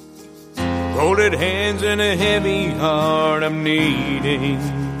 folded hands and a heavy heart. I'm needing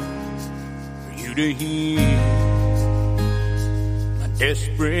for you to hear my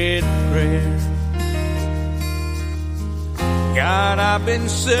desperate prayer. God, I've been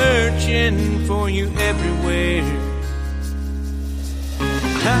searching for you everywhere,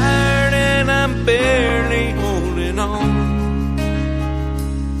 tired and I'm barely holding on.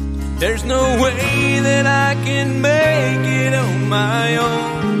 There's no way that I can make it on my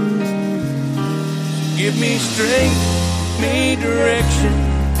own. Give me strength, give me direction,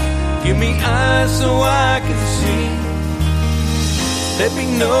 give me eyes so I can see. Let me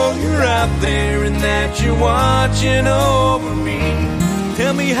know you're out there and that you're watching over me.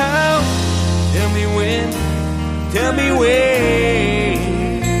 Tell me how, tell me when, tell me where,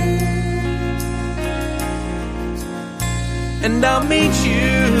 and I'll meet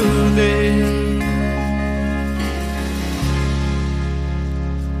you there.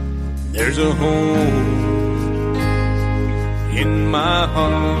 There's a hole in my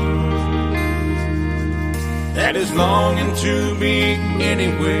heart that is longing to be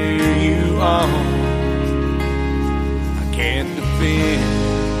anywhere you are. I can't defend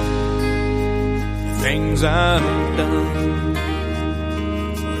the things I've done,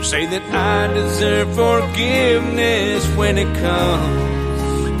 say that I deserve forgiveness when it comes.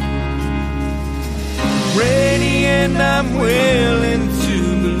 Ready and I'm willing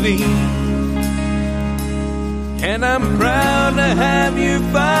to believe, and I'm proud to have you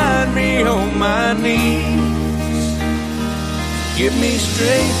find me on my knees. Give me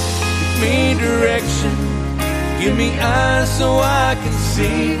strength, give me direction, give me eyes so I can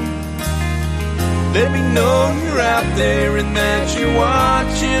see. Let me know you're out there and that you're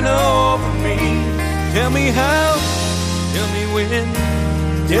watching over me. Tell me how, tell me when,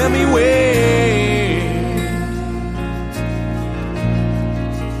 tell me where,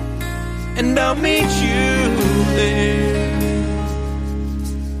 and I'll meet you there.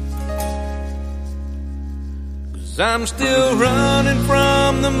 'Cause I'm still running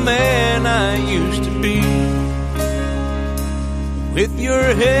from the man I used to be. With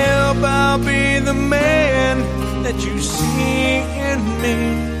your help, I'll be the man that you see in me.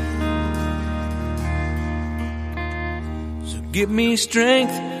 So give me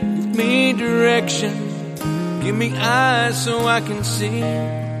strength, give me direction, give me eyes so I can see.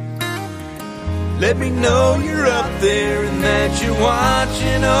 Let me know you're up there and that you're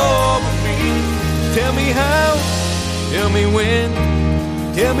watching over me. Tell me how, tell me when,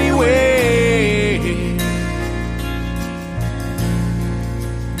 tell me where,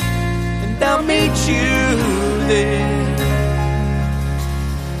 I'll meet you there.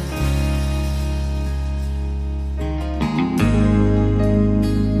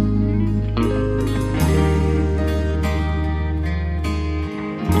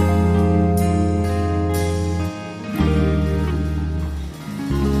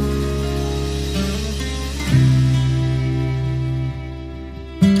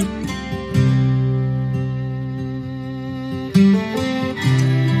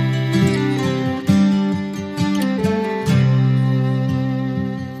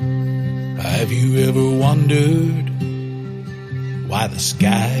 wondered why the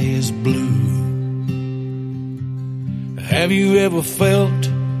sky is blue? Have you ever felt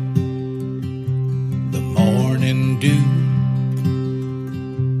the morning dew?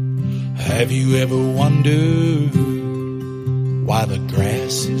 Have you ever wondered why the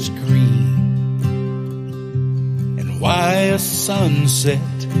grass is green? And why a sunset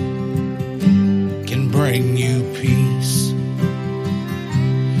can bring you peace?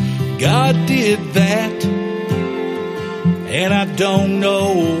 God did that, and I don't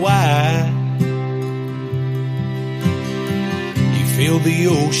know why. He filled the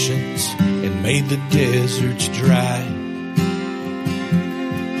oceans and made the deserts dry.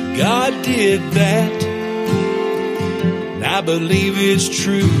 God did that, and I believe it's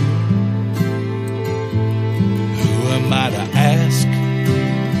true. Who am I to ask?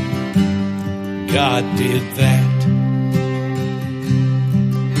 God did that.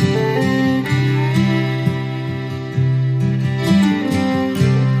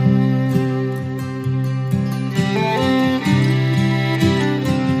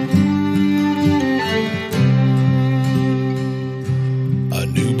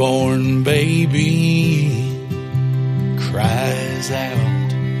 Born baby cries out.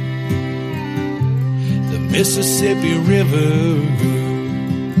 The Mississippi River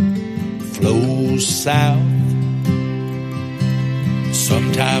flows south.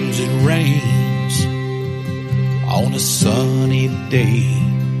 Sometimes it rains on a sunny day,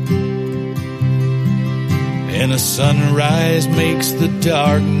 and a sunrise makes the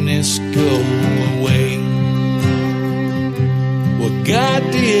darkness go away. Well, God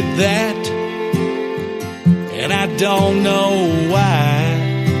did that, and I don't know why.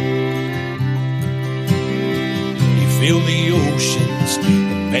 He filled the oceans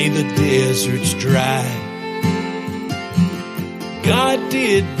and made the deserts dry. God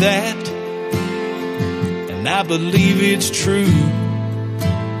did that, and I believe it's true.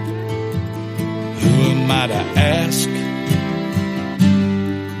 Who am I to ask?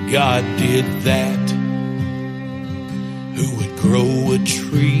 God did that. Who would grow a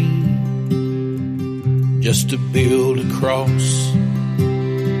tree just to build a cross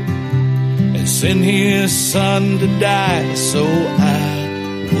and send his son to die so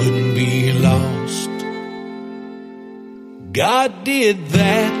I wouldn't be lost? God did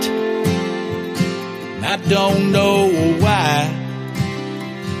that, and I don't know why.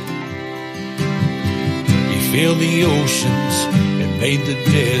 He filled the oceans and made the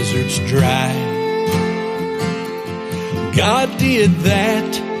deserts dry. God did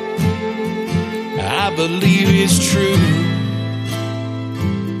that, I believe it's true.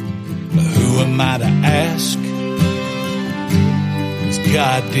 Who am I to ask? 'Cause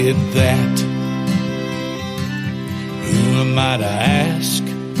God did that. Who am I to ask?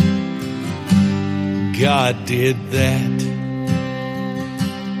 God did that.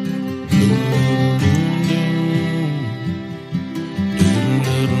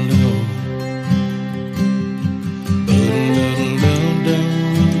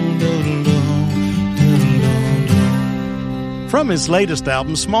 From his latest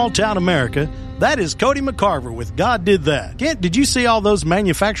album, Small Town America, that is Cody McCarver with God Did That. Kent, did you see all those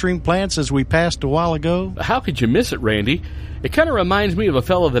manufacturing plants as we passed a while ago? How could you miss it, Randy? It kind of reminds me of a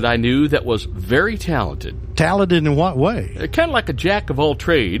fellow that I knew that was very talented. Talented in what way? Kind of like a jack of all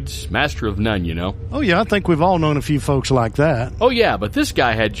trades, master of none, you know. Oh, yeah, I think we've all known a few folks like that. Oh, yeah, but this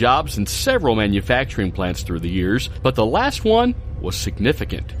guy had jobs in several manufacturing plants through the years, but the last one was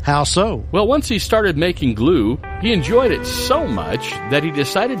significant. How so? Well, once he started making glue, he enjoyed it so much that he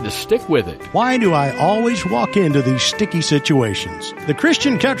decided to stick with it. Why do I always walk into these sticky situations? The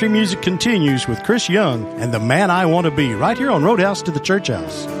Christian country music continues with Chris Young and The Man I Want to Be, right here on Roadhouse to the Church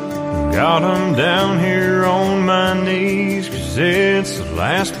House. God, I'm down here on my knees, 'cause it's the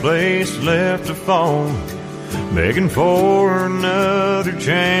last place left to fall. Begging for another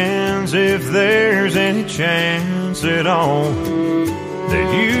chance, if there's any chance at all,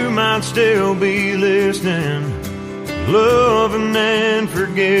 that you might still be listening, loving and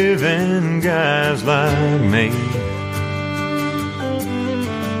forgiving guys like me.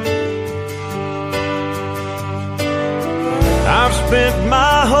 I've spent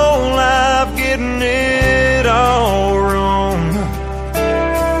my whole life getting it all wrong,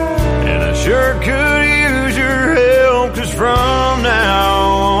 and I sure could use your help, 'cause from now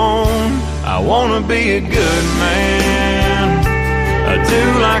on I wanna be a good man. I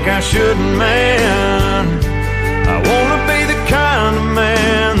do like I shouldn't, man. I wanna be the kind of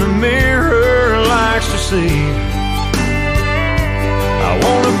man the mirror likes to see. I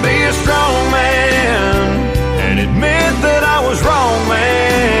wanna be a strong man and admit that I was wrong, man.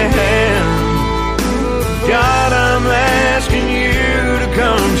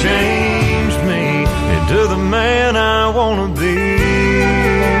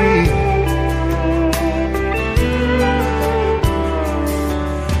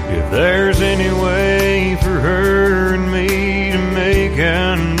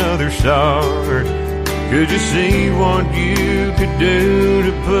 start? Could you see what you could do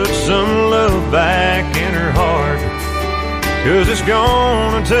to put some love back in her heart? 'Cause it's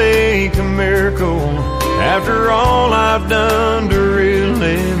gonna take a miracle after all I've done to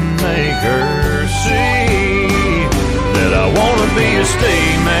really make her see that I wanna be a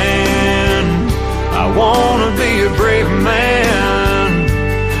statesman, I wanna be a brave man,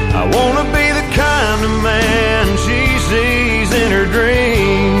 I wanna be the kind of man she sees in her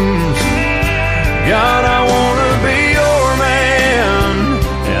dreams. God, I wanna be your man,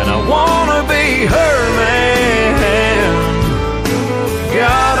 and I wanna be her man.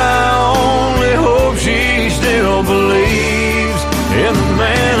 God, I only hope she still believes in the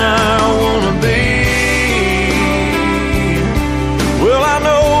man I wanna be. Well, I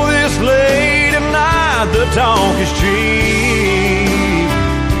know this late at night the talk is cheap,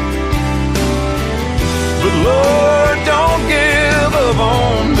 but Lord, don't give up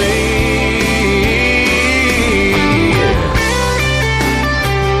on me.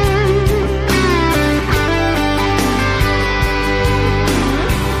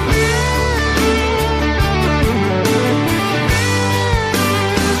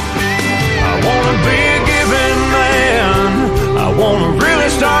 I wanna really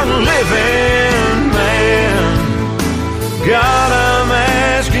start living, man. God, I'm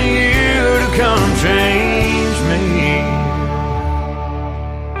asking you to come change me.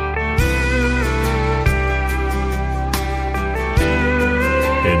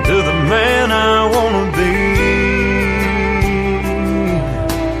 Into the man I wanna be.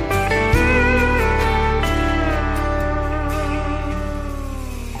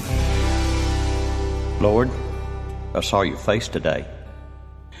 Lord, I saw your face today.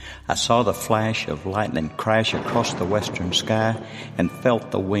 I saw the flash of lightning crash across the western sky and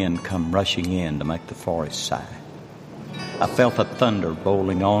felt the wind come rushing in to make the forest sigh. I felt the thunder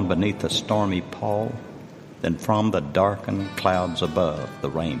rolling on beneath the stormy pall. Then from the darkened clouds above, the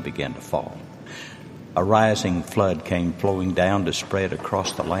rain began to fall. A rising flood came flowing down to spread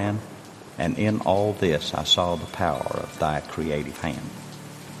across the land, and in all this I saw the power of thy creative hand.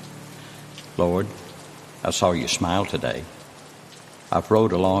 Lord, I saw you smile today. I've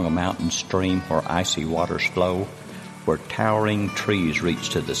rode along a mountain stream where icy waters flow, where towering trees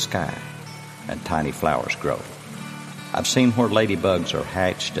reach to the sky and tiny flowers grow. I've seen where ladybugs are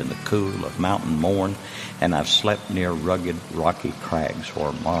hatched in the cool of mountain morn, and I've slept near rugged, rocky crags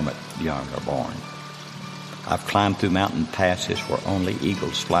where marmot young are born. I've climbed through mountain passes where only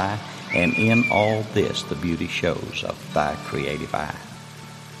eagles fly, and in all this the beauty shows of thy creative eye.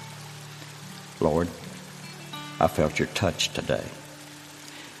 Lord, I felt your touch today.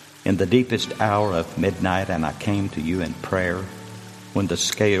 In the deepest hour of midnight, and I came to you in prayer, when the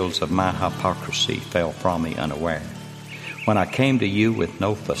scales of my hypocrisy fell from me unaware. When I came to you with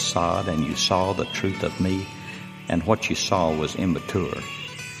no facade, and you saw the truth of me, and what you saw was immature,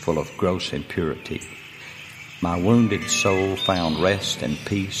 full of gross impurity. My wounded soul found rest and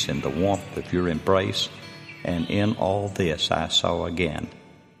peace in the warmth of your embrace, and in all this I saw again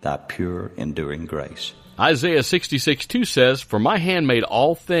thy pure, enduring grace. Isaiah 66:2 says, "For my hand made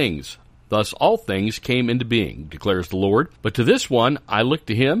all things, thus all things came into being, declares the Lord. But to this one I look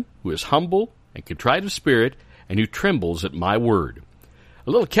to him who is humble and contrite of spirit, and who trembles at my word."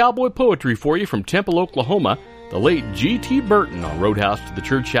 A little cowboy poetry for you from Temple, Oklahoma. The late G.T. Burton on Roadhouse to the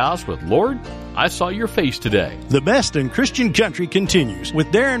Church House with "Lord, I Saw Your Face Today." The best in Christian country continues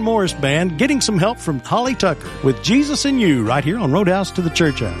with Darren Morris Band getting some help from Holly Tucker with "Jesus in You" right here on Roadhouse to the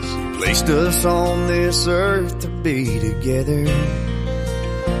Church House. Placed us on this earth to be together,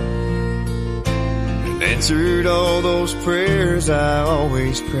 and answered all those prayers I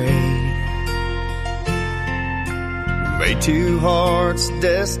always prayed. Made two hearts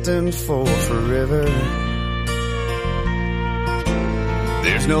destined for forever.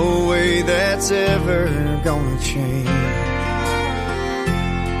 There's no way that's ever gonna change.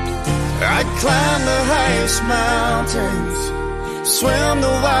 I'd climb the highest mountains, swim the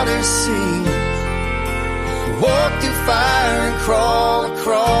widest seas, walk through fire and crawl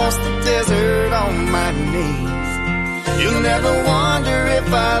across the desert on my knees. You'll never wonder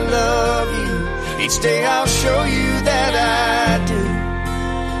if I love you. Each day I'll show you that I do.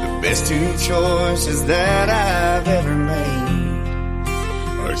 The best two choices that I've ever made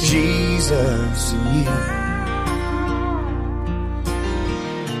are Jesus and you.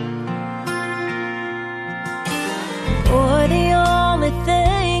 Boy, the only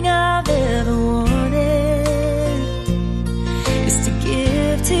thing I've ever wanted is to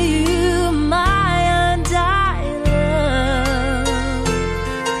give to you my undying love.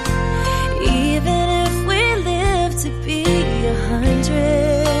 Even if we live to be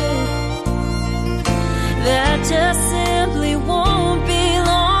 100,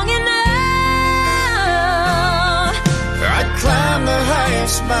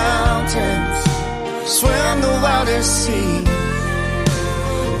 sea.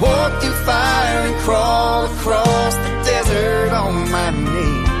 Walk through fire and crawl across the desert on my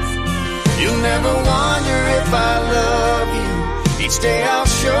knees. You'll never wonder if I love you. Each day I'll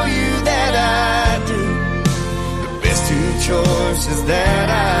show you that I do. The best two choices that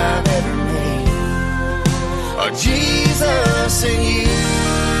I've ever made are Jesus and you.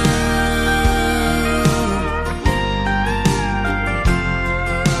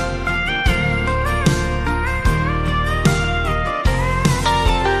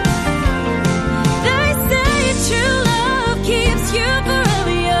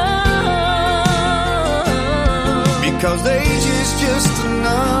 Because age is just a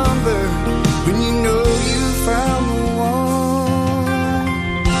number when you know you found the one.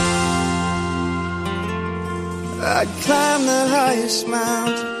 I'd climb the highest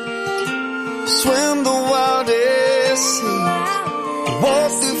mountain, swim the wildest seas,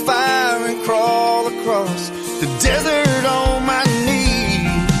 walk through fire and crawl across the desert on my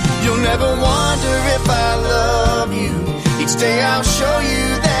knees. You'll never wonder if I love you. Each day I'll show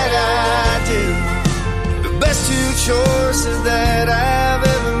you that I do. Best two choices that I've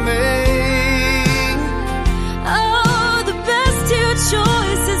ever made. Oh, the best two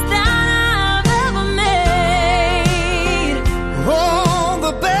choices that I've ever made. Oh,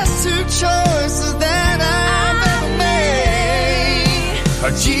 the best two choices that I've ever made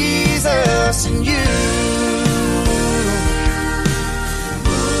are Jesus and you.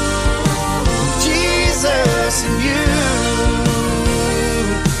 Jesus and you.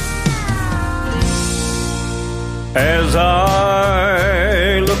 As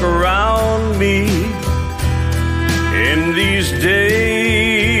I look around me in these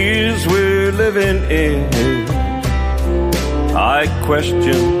days we're living in, I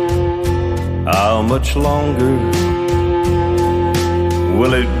question how much longer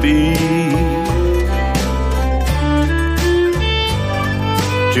will it be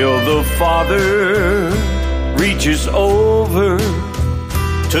till the Father reaches over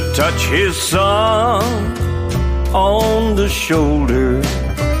to touch His Son on the shoulder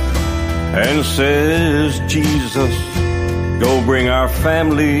and says, Jesus, go bring our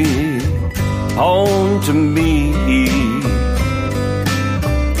family home to me.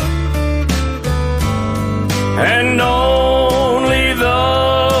 And only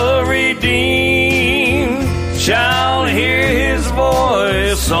the redeemed shall hear His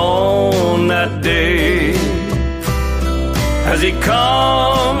voice on that day, as He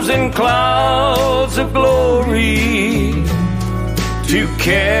comes in clouds of glory to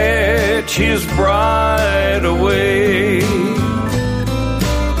catch His bride away.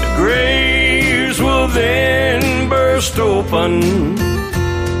 The graves will then burst open,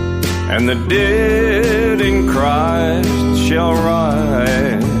 and the dead in Christ shall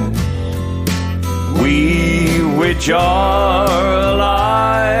rise. We which are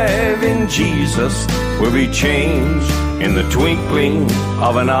alive in Jesus will be changed in the twinkling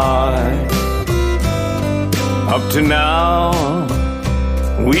of an eye. Up to now,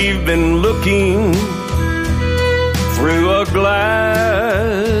 we've been looking through a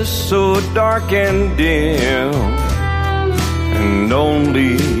glass so dark and dim, and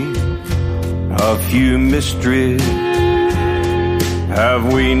only a few mysteries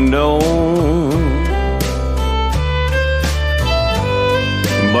have we known.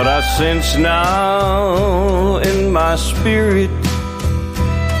 But I sense now in my spirit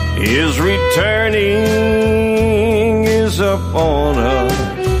His returning is upon us,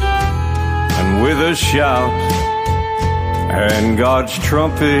 and with a shout and God's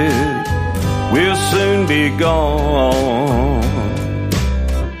trumpet will soon be gone.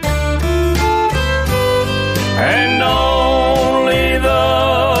 And only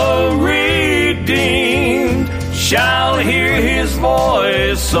the redeemed shall hear His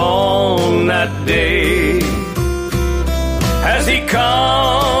voice on that day, as He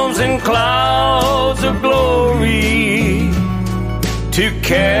comes in clouds of glory to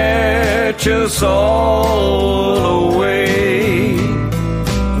catch us all away.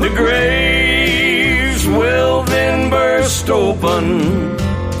 The graves will then burst open,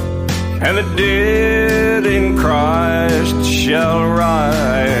 and the dead in Christ shall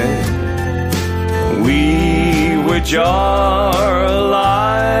rise. We which are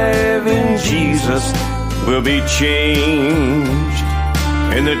alive in Jesus will be changed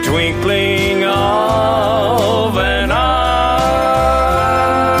in the twinkling of an eye.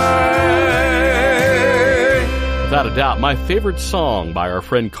 Without a doubt, my favorite song by our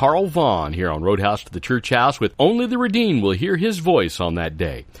friend Carl Vaughn here on Roadhouse to the Church House, with Only the Redeemed will hear His voice on that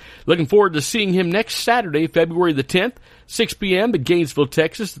day. Looking forward to seeing him next Saturday, February the 10th, 6 p.m. in Gainesville,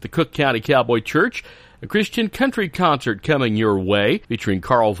 Texas at the Cook County Cowboy Church. a Christian country concert coming your way, featuring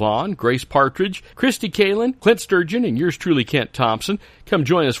Carl Vaughn, Grace Partridge, Christy Kalin, Clint Sturgeon, and yours truly, Kent Thompson. Come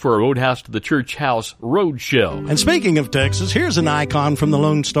join us for a Roadhouse to the Church House road show. And speaking of Texas, here's an icon from the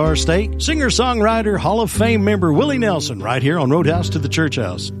Lone Star State. Singer-songwriter, Hall of Fame member Willie Nelson, right here on Roadhouse to the Church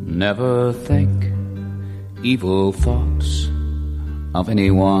House. Never think evil thoughts of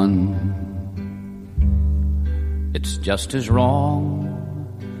anyone. It's just as wrong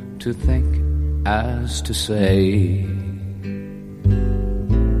to think as to say.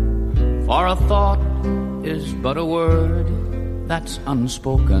 For a thought is but a word that's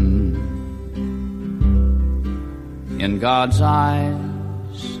unspoken. In God's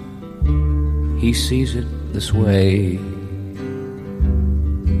eyes, He sees it this way.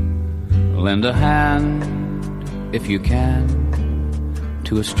 Lend a hand, if you can,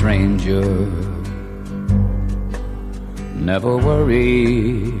 to a stranger. Never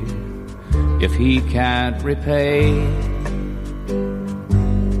worry if he can't repay.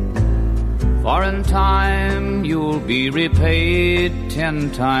 For in time you'll be repaid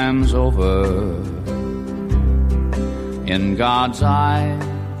 10 times over. In God's eyes,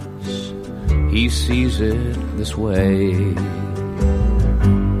 He sees it this way.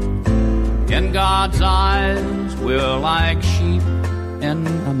 In God's eyes, we're like sheep in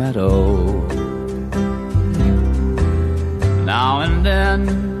a meadow. Now and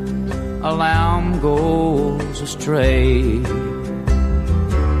then a lamb goes astray,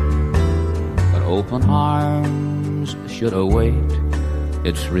 but open arms should await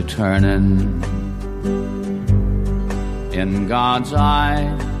its returning. In God's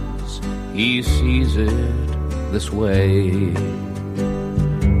eyes, He sees it this way.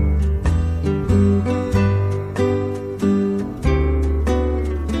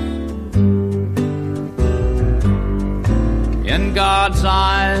 In God's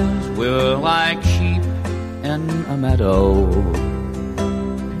eyes, we're like sheep in a meadow.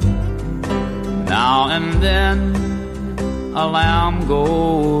 Now and then a lamb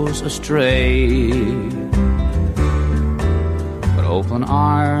goes astray, but open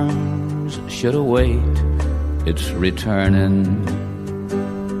arms should await its returning.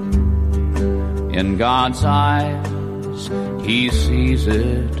 In God's eyes, He sees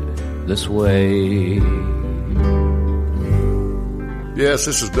it this way. Yes,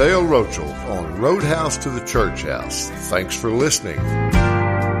 this is Dale Rochel on Roadhouse to the Church House. Thanks for listening.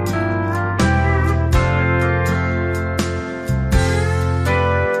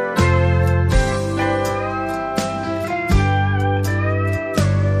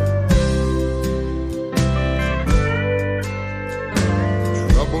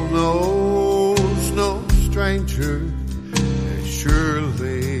 Trouble knows no stranger, and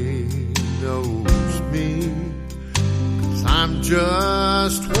surely knows me. I'm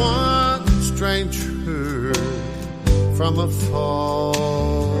just one stranger from afar.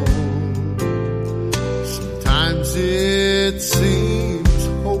 Sometimes it seems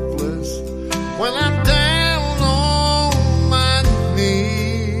hopeless when I'm down on my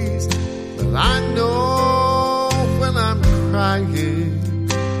knees, but I know when I'm crying,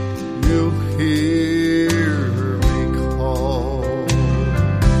 you'll hear me call.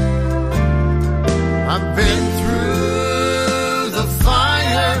 I've been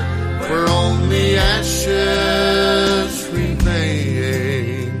where only ashes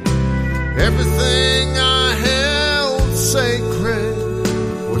remain. Everything I held sacred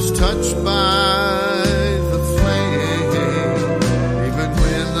was touched by the flame. Even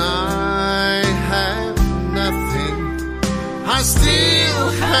when I have nothing, I still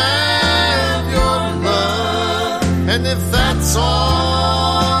have your love. And if that's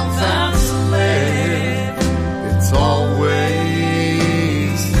all that's left, it's always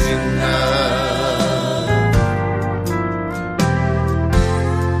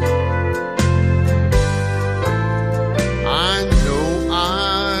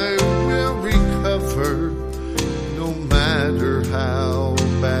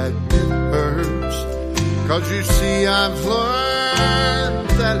cause you see, I've learned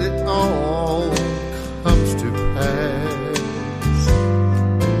that it all comes to pass,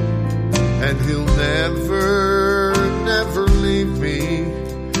 and He'll never, never leave me,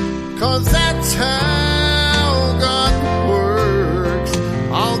 cause that's how God works.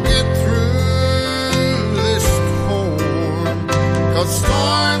 I'll get through this storm, cause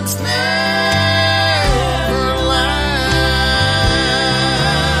storms never last.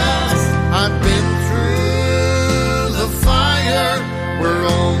 I've been where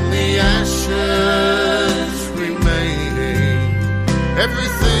only ashes remaining.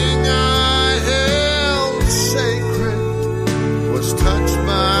 Everything I held sacred was touched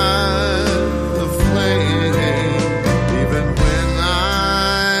by the flame.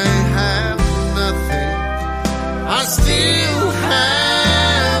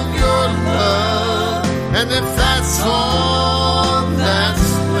 And if that's all that's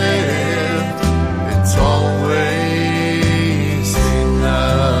left, it's always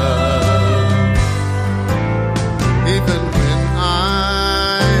enough. Even when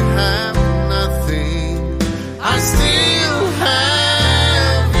I have nothing, I still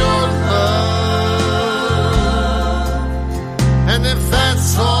have your love. And if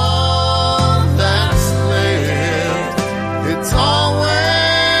that's all that's left, it's always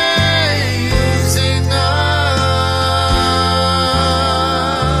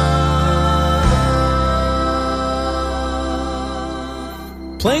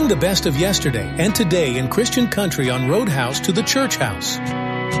Playing the best of yesterday and today in Christian country on Roadhouse to the Church House.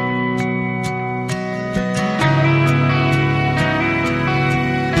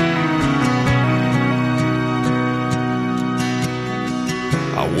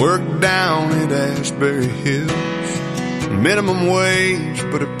 I work down at Ashbury Hills, minimum wage,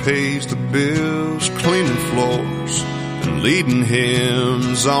 but it pays the bills, cleaning floors and leading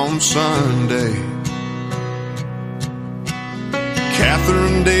hymns on Sunday.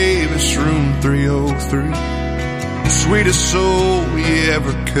 Catherine Davis, room 303, sweetest soul you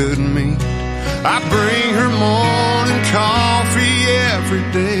ever could meet. I bring her morning coffee every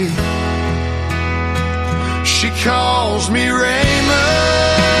day. She calls me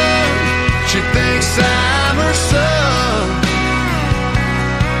Raymond, she thinks I'm her son.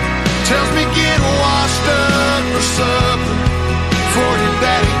 Tells me get washed up for supper before your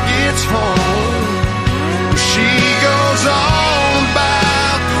daddy gets home. She goes on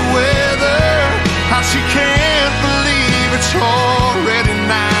about the weather, how she can't believe it's already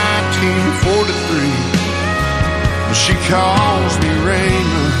 1943. She calls me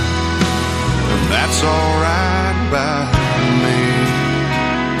Raymond, and that's alright by me.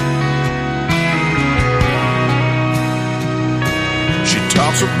 She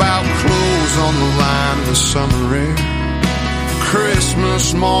talks about clothes on the line of the summer air,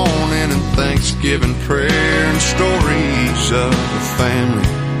 Christmas morning and Thanksgiving prayer, and stories of a family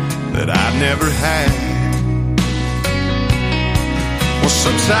that I've never had. Well,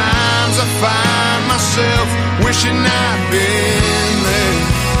 sometimes I find myself wishing I'd been there.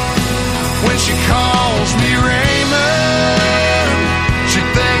 When she calls me Raymond, she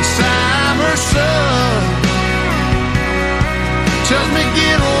thinks I'm her son. Tells me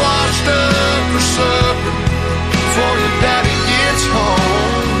get washed up for supper before your daddy gets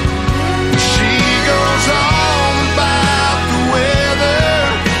home. She goes on about the weather,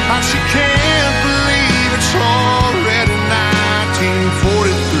 how she can't believe it's already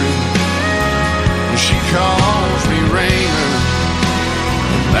 1943. She calls me Raymond,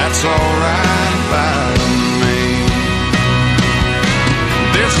 and that's alright by me.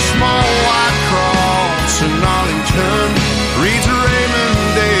 There's a small white cross in Arlington, reads Raymond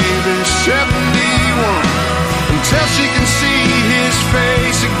Davis 71. Until she can see his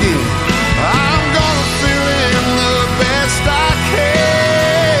face again, I'm gonna fill in the best I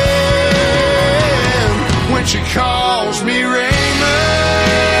can. When she calls me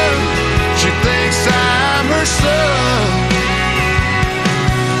Raymond, she thinks I'm her son.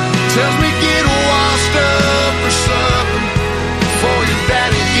 Tells me get washed up for supper before your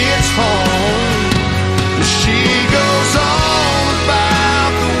daddy gets home. She goes on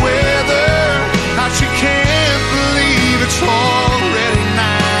about the weather, how she can't believe it's already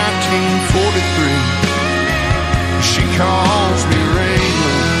 1943. She calls me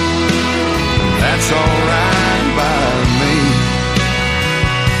Raymond, that's alright by me.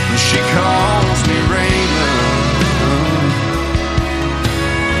 She calls me Raymond,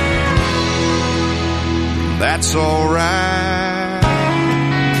 that's alright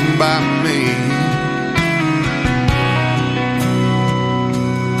by me.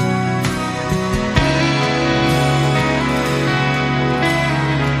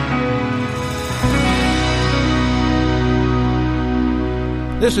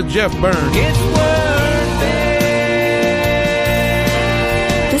 This is Jeff Burns. It's worth it.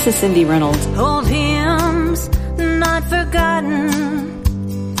 This is Cindy Reynolds. Old hymns not forgotten,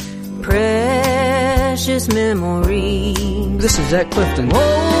 precious memories. This is Zach Clifton.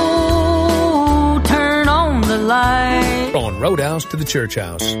 Oh, turn on the light. On Roadhouse to the Church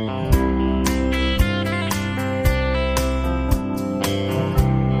House.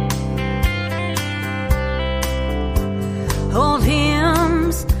 Old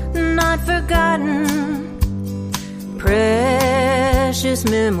hymns not forgotten, precious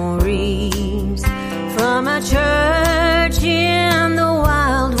memories from a church in the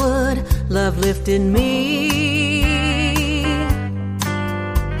wildwood. Love lifted me.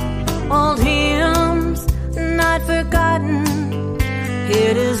 Old hymns not forgotten,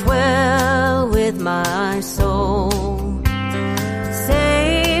 it is well with my soul.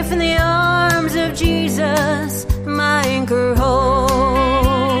 Safe in the arms of Jesus, my anchor holds.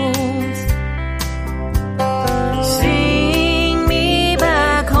 Sing me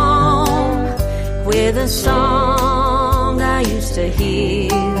back home with a song I used to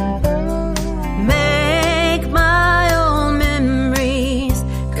hear. Make my old memories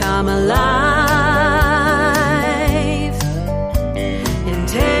come alive and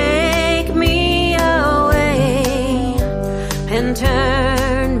take me away and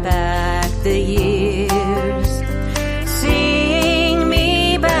turn back the years. Sing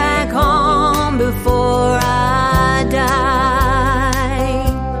me back home before I die.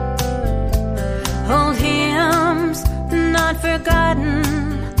 Old hymns not forgotten,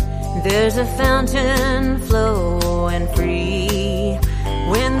 there's a fountain flowing free.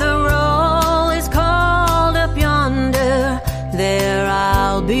 When the roll is called up yonder, there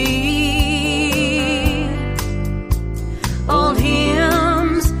I'll be. Old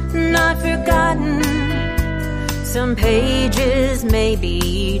hymns not forgotten, some pages may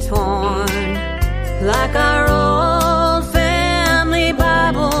be torn. Like our old family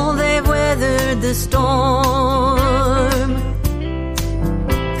Bible, they've weathered the storm.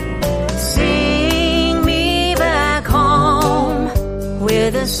 Sing me back home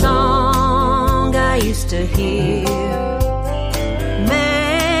with a song I used to hear.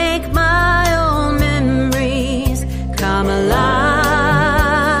 Make my old memories come alive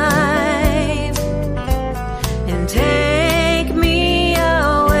and take me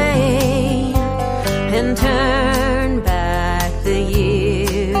away and turn back the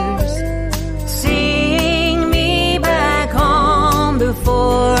years. Sing me back home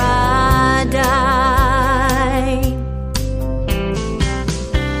before I die.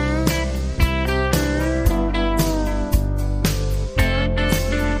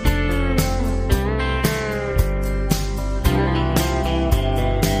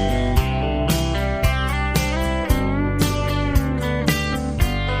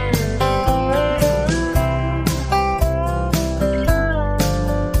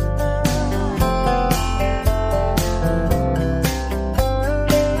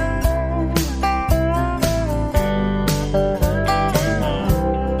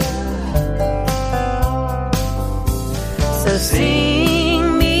 So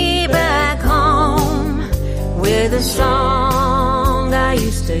sing me back home with a song I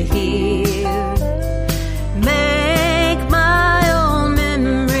used to hear. Make my old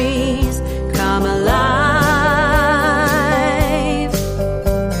memories come alive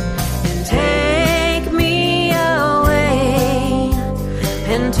and take me away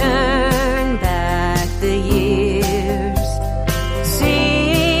and turn back the years.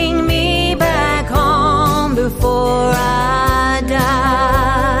 Sing me back home before I die.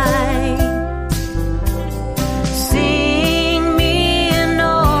 Sing me an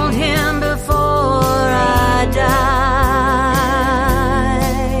old hymn before I die.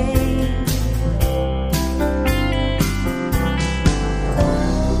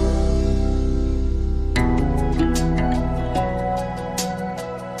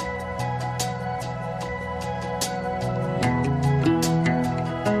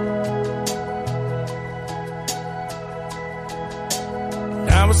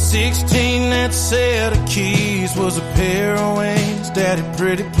 I was 16, that set of keys was a pair of wings. Daddy,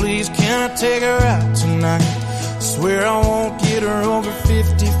 pretty please, can I take her out tonight? Swear I won't get her over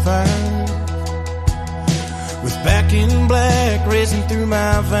 55. With back in black racing through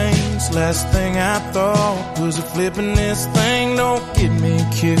my veins, last thing I thought was of flipping this thing don't get me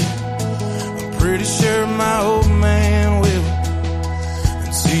killed. I'm pretty sure my old man will.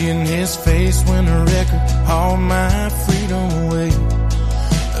 And seeing his face when I record all my freedom away,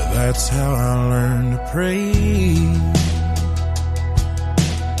 that's how I learned to pray.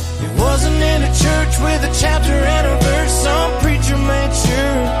 It wasn't in a church with a chapter and a verse. Some preacher made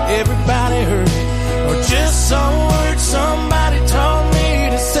sure everybody heard it, or just some words somebody taught me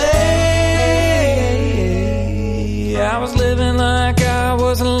to say. I was living like I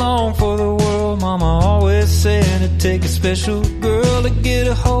wasn't long for the world. Mama always said it'd take a special girl to get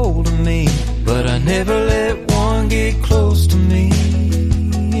a hold of me, but I never let one get close to me.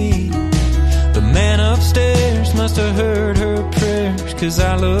 The man upstairs must have heard her prayers, 'cause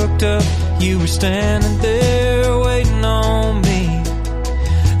I looked up, you were standing there waiting on me,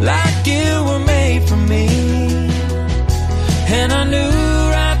 like you were made for me. And I knew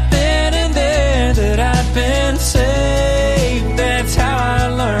right then and there that I'd been saved. That's how I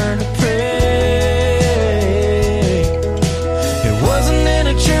learned to pray. It wasn't in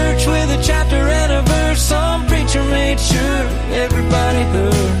a church with a chapter and a verse. Some preacher made sure everybody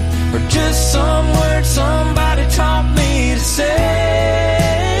heard, or just some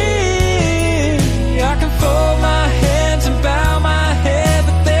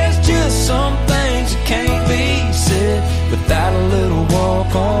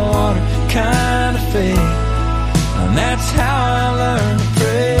kind of faith, and that's how I learned to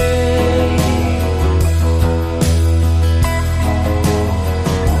pray.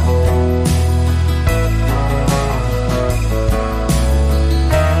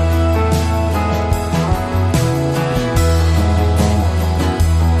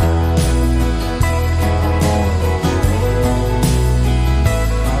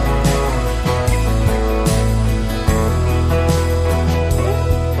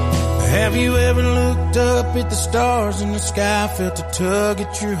 Have you ever looked up at the stars in the sky, felt a tug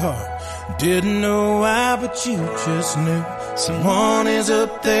at your heart? Didn't know why, but you just knew someone is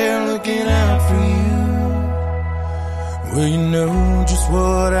up there looking out for you. Well, you know just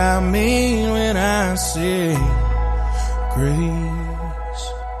what I mean when I say grace.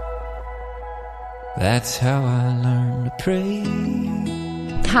 That's how I learned to pray.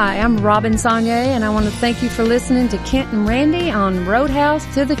 Hi, I'm Robin Sagne, and I want to thank you for listening to Kent and Randy on Roadhouse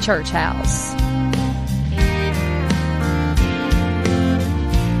to the Church House.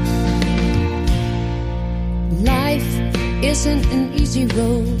 Life isn't an easy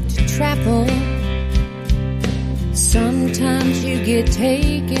road to travel. Sometimes you get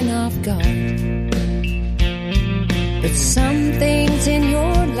taken off guard, but some things in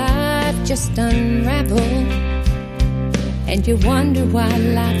your life just unravel, and you wonder why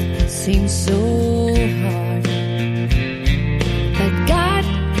life seems so hard. But God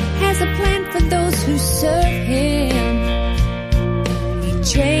has a plan for those who serve Him. He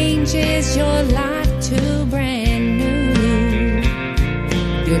changes your life to brand new.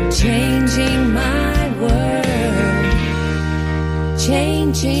 You're changing my world,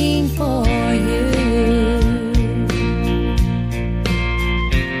 changing for you.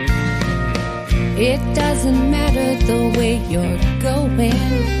 It doesn't matter the way you're going,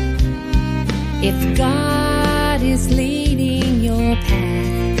 if God is leading your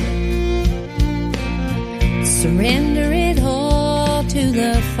path. Surrender it all to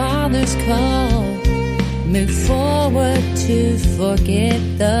the Father's call. Move forward to forget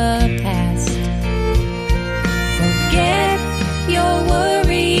the past. Forget your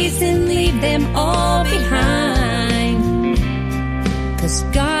worries and leave them all behind, 'cause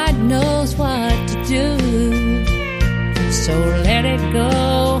God knows what to do. So let it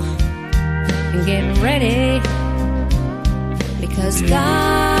go and get ready, because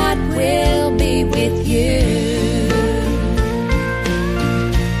God will be with you.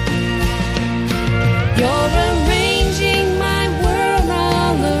 You're arranging my world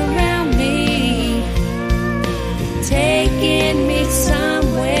all around me, taking me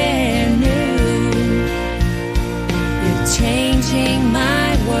somewhere new. You're changing my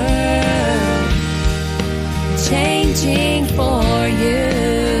world, changing for you.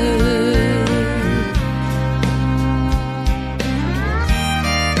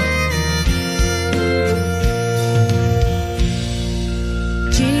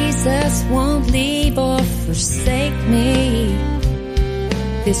 Jesus won't leave or forsake me.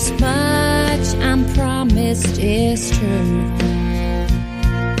 This much I'm promised is true.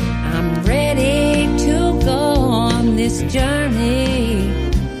 I'm ready to go on this journey.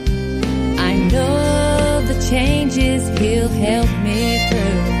 I know the changes He'll help me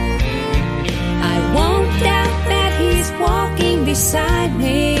through. I won't doubt that He's walking beside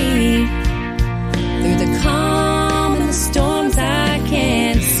me. Through the calm and the storms I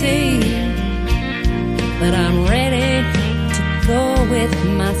can't see, but I'm ready to go with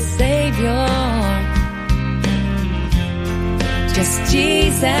my Savior. Just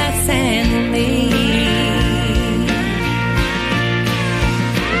Jesus and me.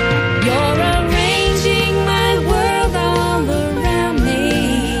 You're arranging my world all around me.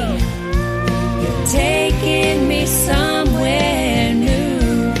 You're taking me somewhere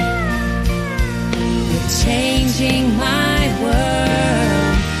new. You're changing my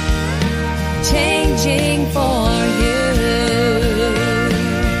world, changing for you.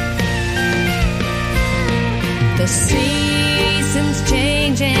 The seasons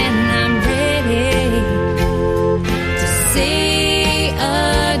change and I'm ready to see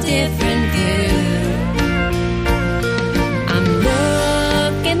a different view. I'm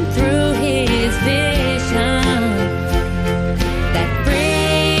looking through His vision that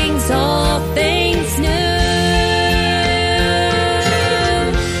brings all things new.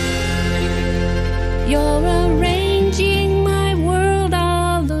 You're arranging my world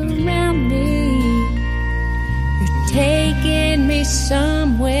all around me. You're taking me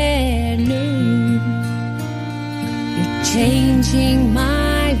somewhere new. You're changing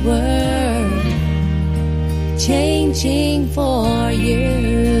my world, changing for you.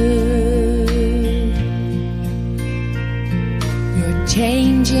 You're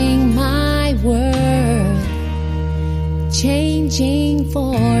changing my reaching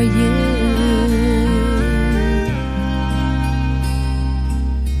for you.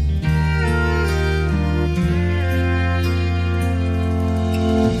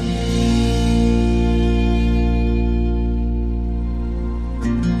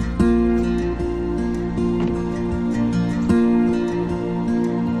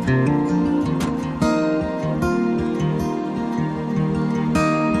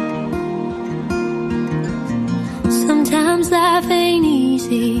 Sometimes life ain't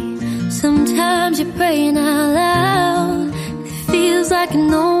easy. Sometimes you're praying out loud. It feels like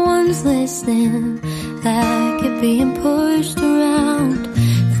no one's listening, like you're being pushed around.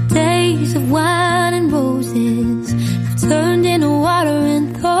 The days of wine and roses have turned into water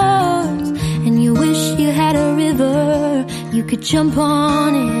and thorns, and you wish you had a river you could jump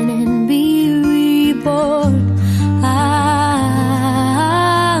on in and be reborn.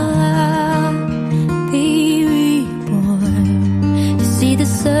 The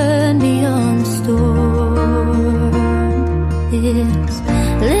sun beyond the storm. It's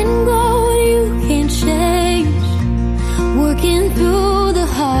letting go what you can't change, working through the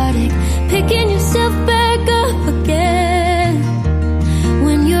heartache, picking yourself back up again.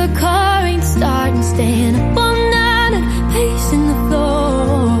 When your car ain't starting, staying up all night and pacing the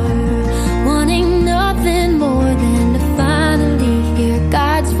floor, wanting nothing more than to finally hear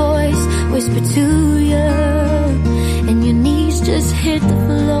God's voice whisper to you. Just hit the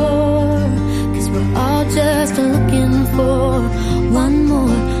floor, 'cause we're all just looking for one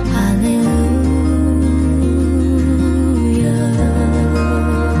more hallelujah.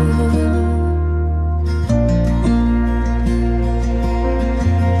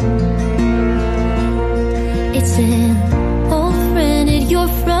 It's an old friend at your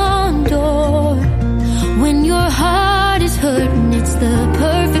front door. When your heart is hurting, it's the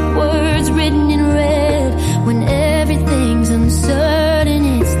perfect words written in red. When everything's uncertain,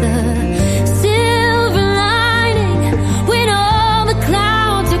 it's the silver lining. When all the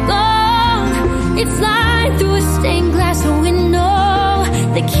clouds are gone, it's light through a stained glass window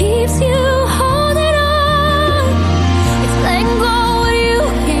that keeps you holding on. It's letting go what you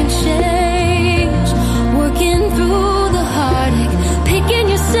can't change, working through the heartache, picking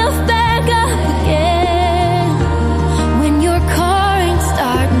yourself back up again. When your car ain't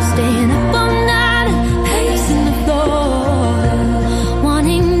starting, staying up all night,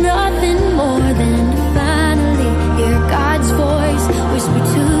 whisper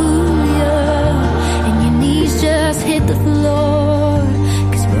to you, and your knees just hit the floor,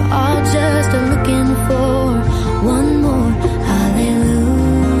 'cause we're all just looking for one more hallelujah.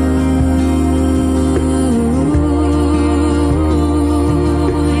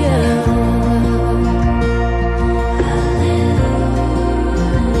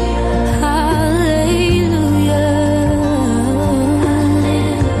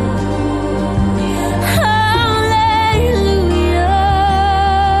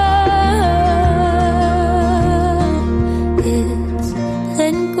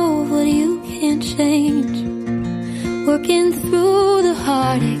 Working through the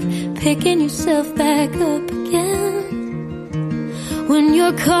heartache, picking yourself back up again. When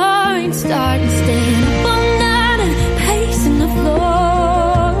your car ain't starting, staying up all night and pacing the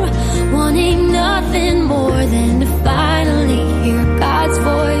floor, wanting nothing more than to finally hear God's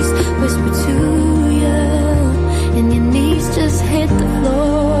voice whisper to you, and your knees just hit the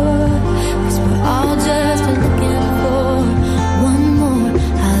floor, 'cause we're all just looking for one more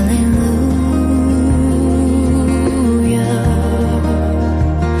hallelujah.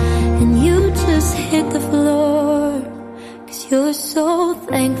 Hit the floor, 'cause you're so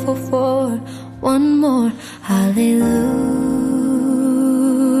thankful for one more hallelujah.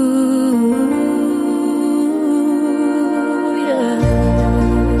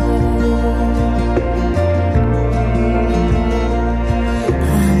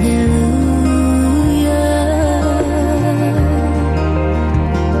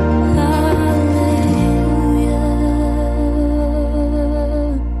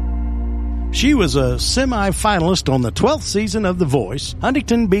 She was a semi-finalist on the 12th season of The Voice,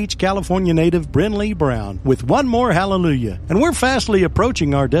 Huntington Beach, California native Brinley Brown, with One More Hallelujah. And we're fastly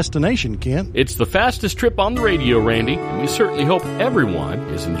approaching our destination, Kent. It's the fastest trip on the radio, Randy, and we certainly hope everyone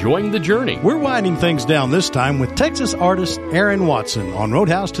is enjoying the journey. We're winding things down this time with Texas artist Aaron Watson on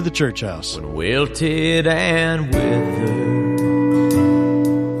Roadhouse to the Church House. When wilted and withered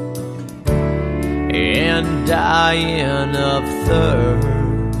and dying of thirst,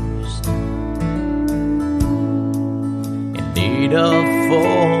 need of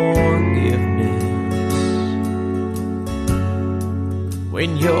forgiveness,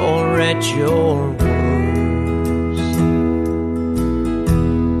 when you're at your worst,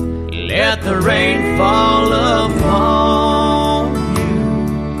 Let the rain fall upon you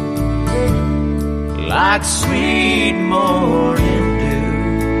like sweet morning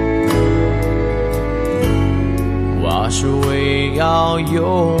dew. Wash away all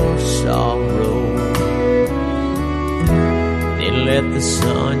your sorrow, then let the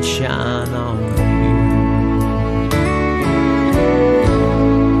sun shine on you.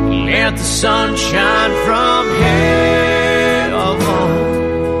 Let the sun shine from heaven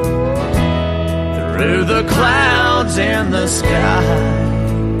through the clouds and the sky.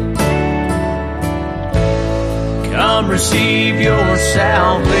 Come receive your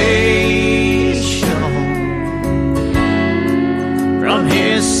salvation from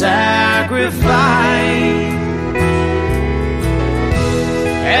His sacrifice.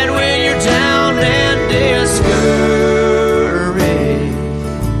 And when you're down and discouraged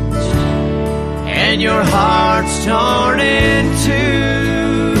and your heart's torn in two,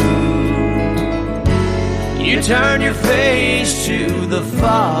 you turn your face to the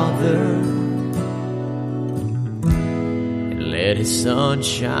Father and let His sun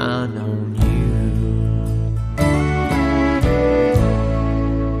shine on you.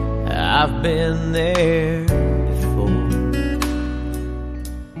 I've been there before,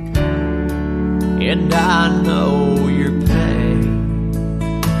 and I know your pain.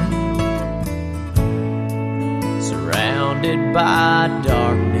 Surrounded by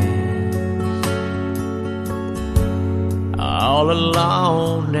darkness, all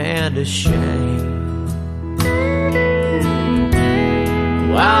alone and ashamed,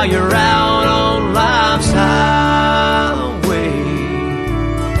 while you're out on life's highway.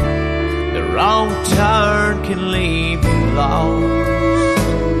 The wrong turn can leave you lost.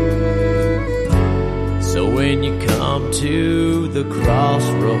 So when you come to the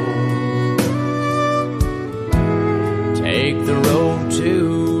crossroads, take the road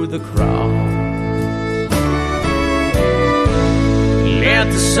to the cross. Let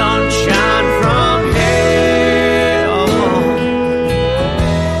the sun shine from heaven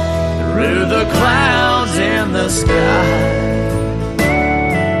through the clouds in the sky.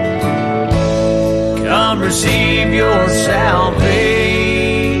 Come receive your salvation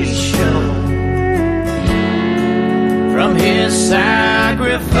from His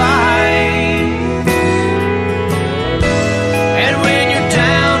sacrifice. And when you're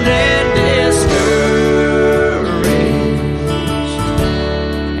down and discouraged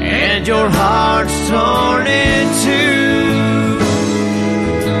and your heart's torn in two,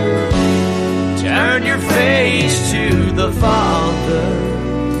 turn your face to the Father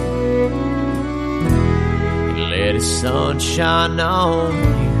and let His sun shine on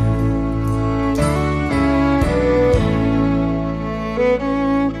you.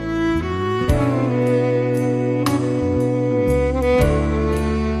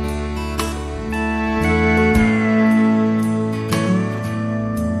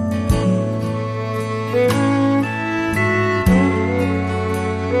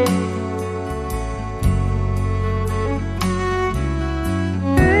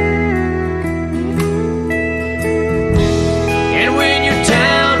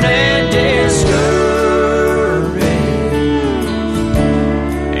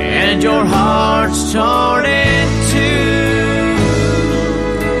 Torn in two,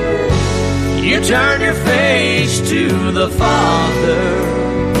 you turn your face to the Father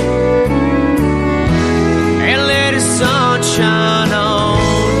and let His sun shine on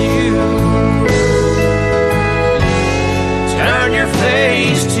you. Turn your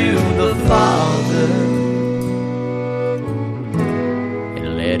face to the Father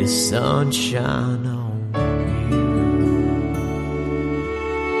and let His sun shine on you.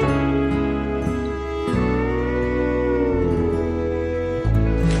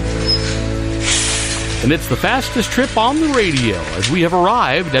 And it's the fastest trip on the radio as we have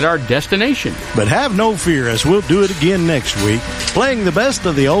arrived at our destination. But have no fear, as we'll do it again next week, playing the best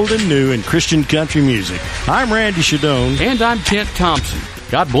of the old and new in Christian country music. I'm Randy Shadoan. And I'm Kent Thompson.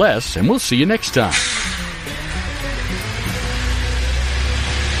 God bless, and we'll see you next time.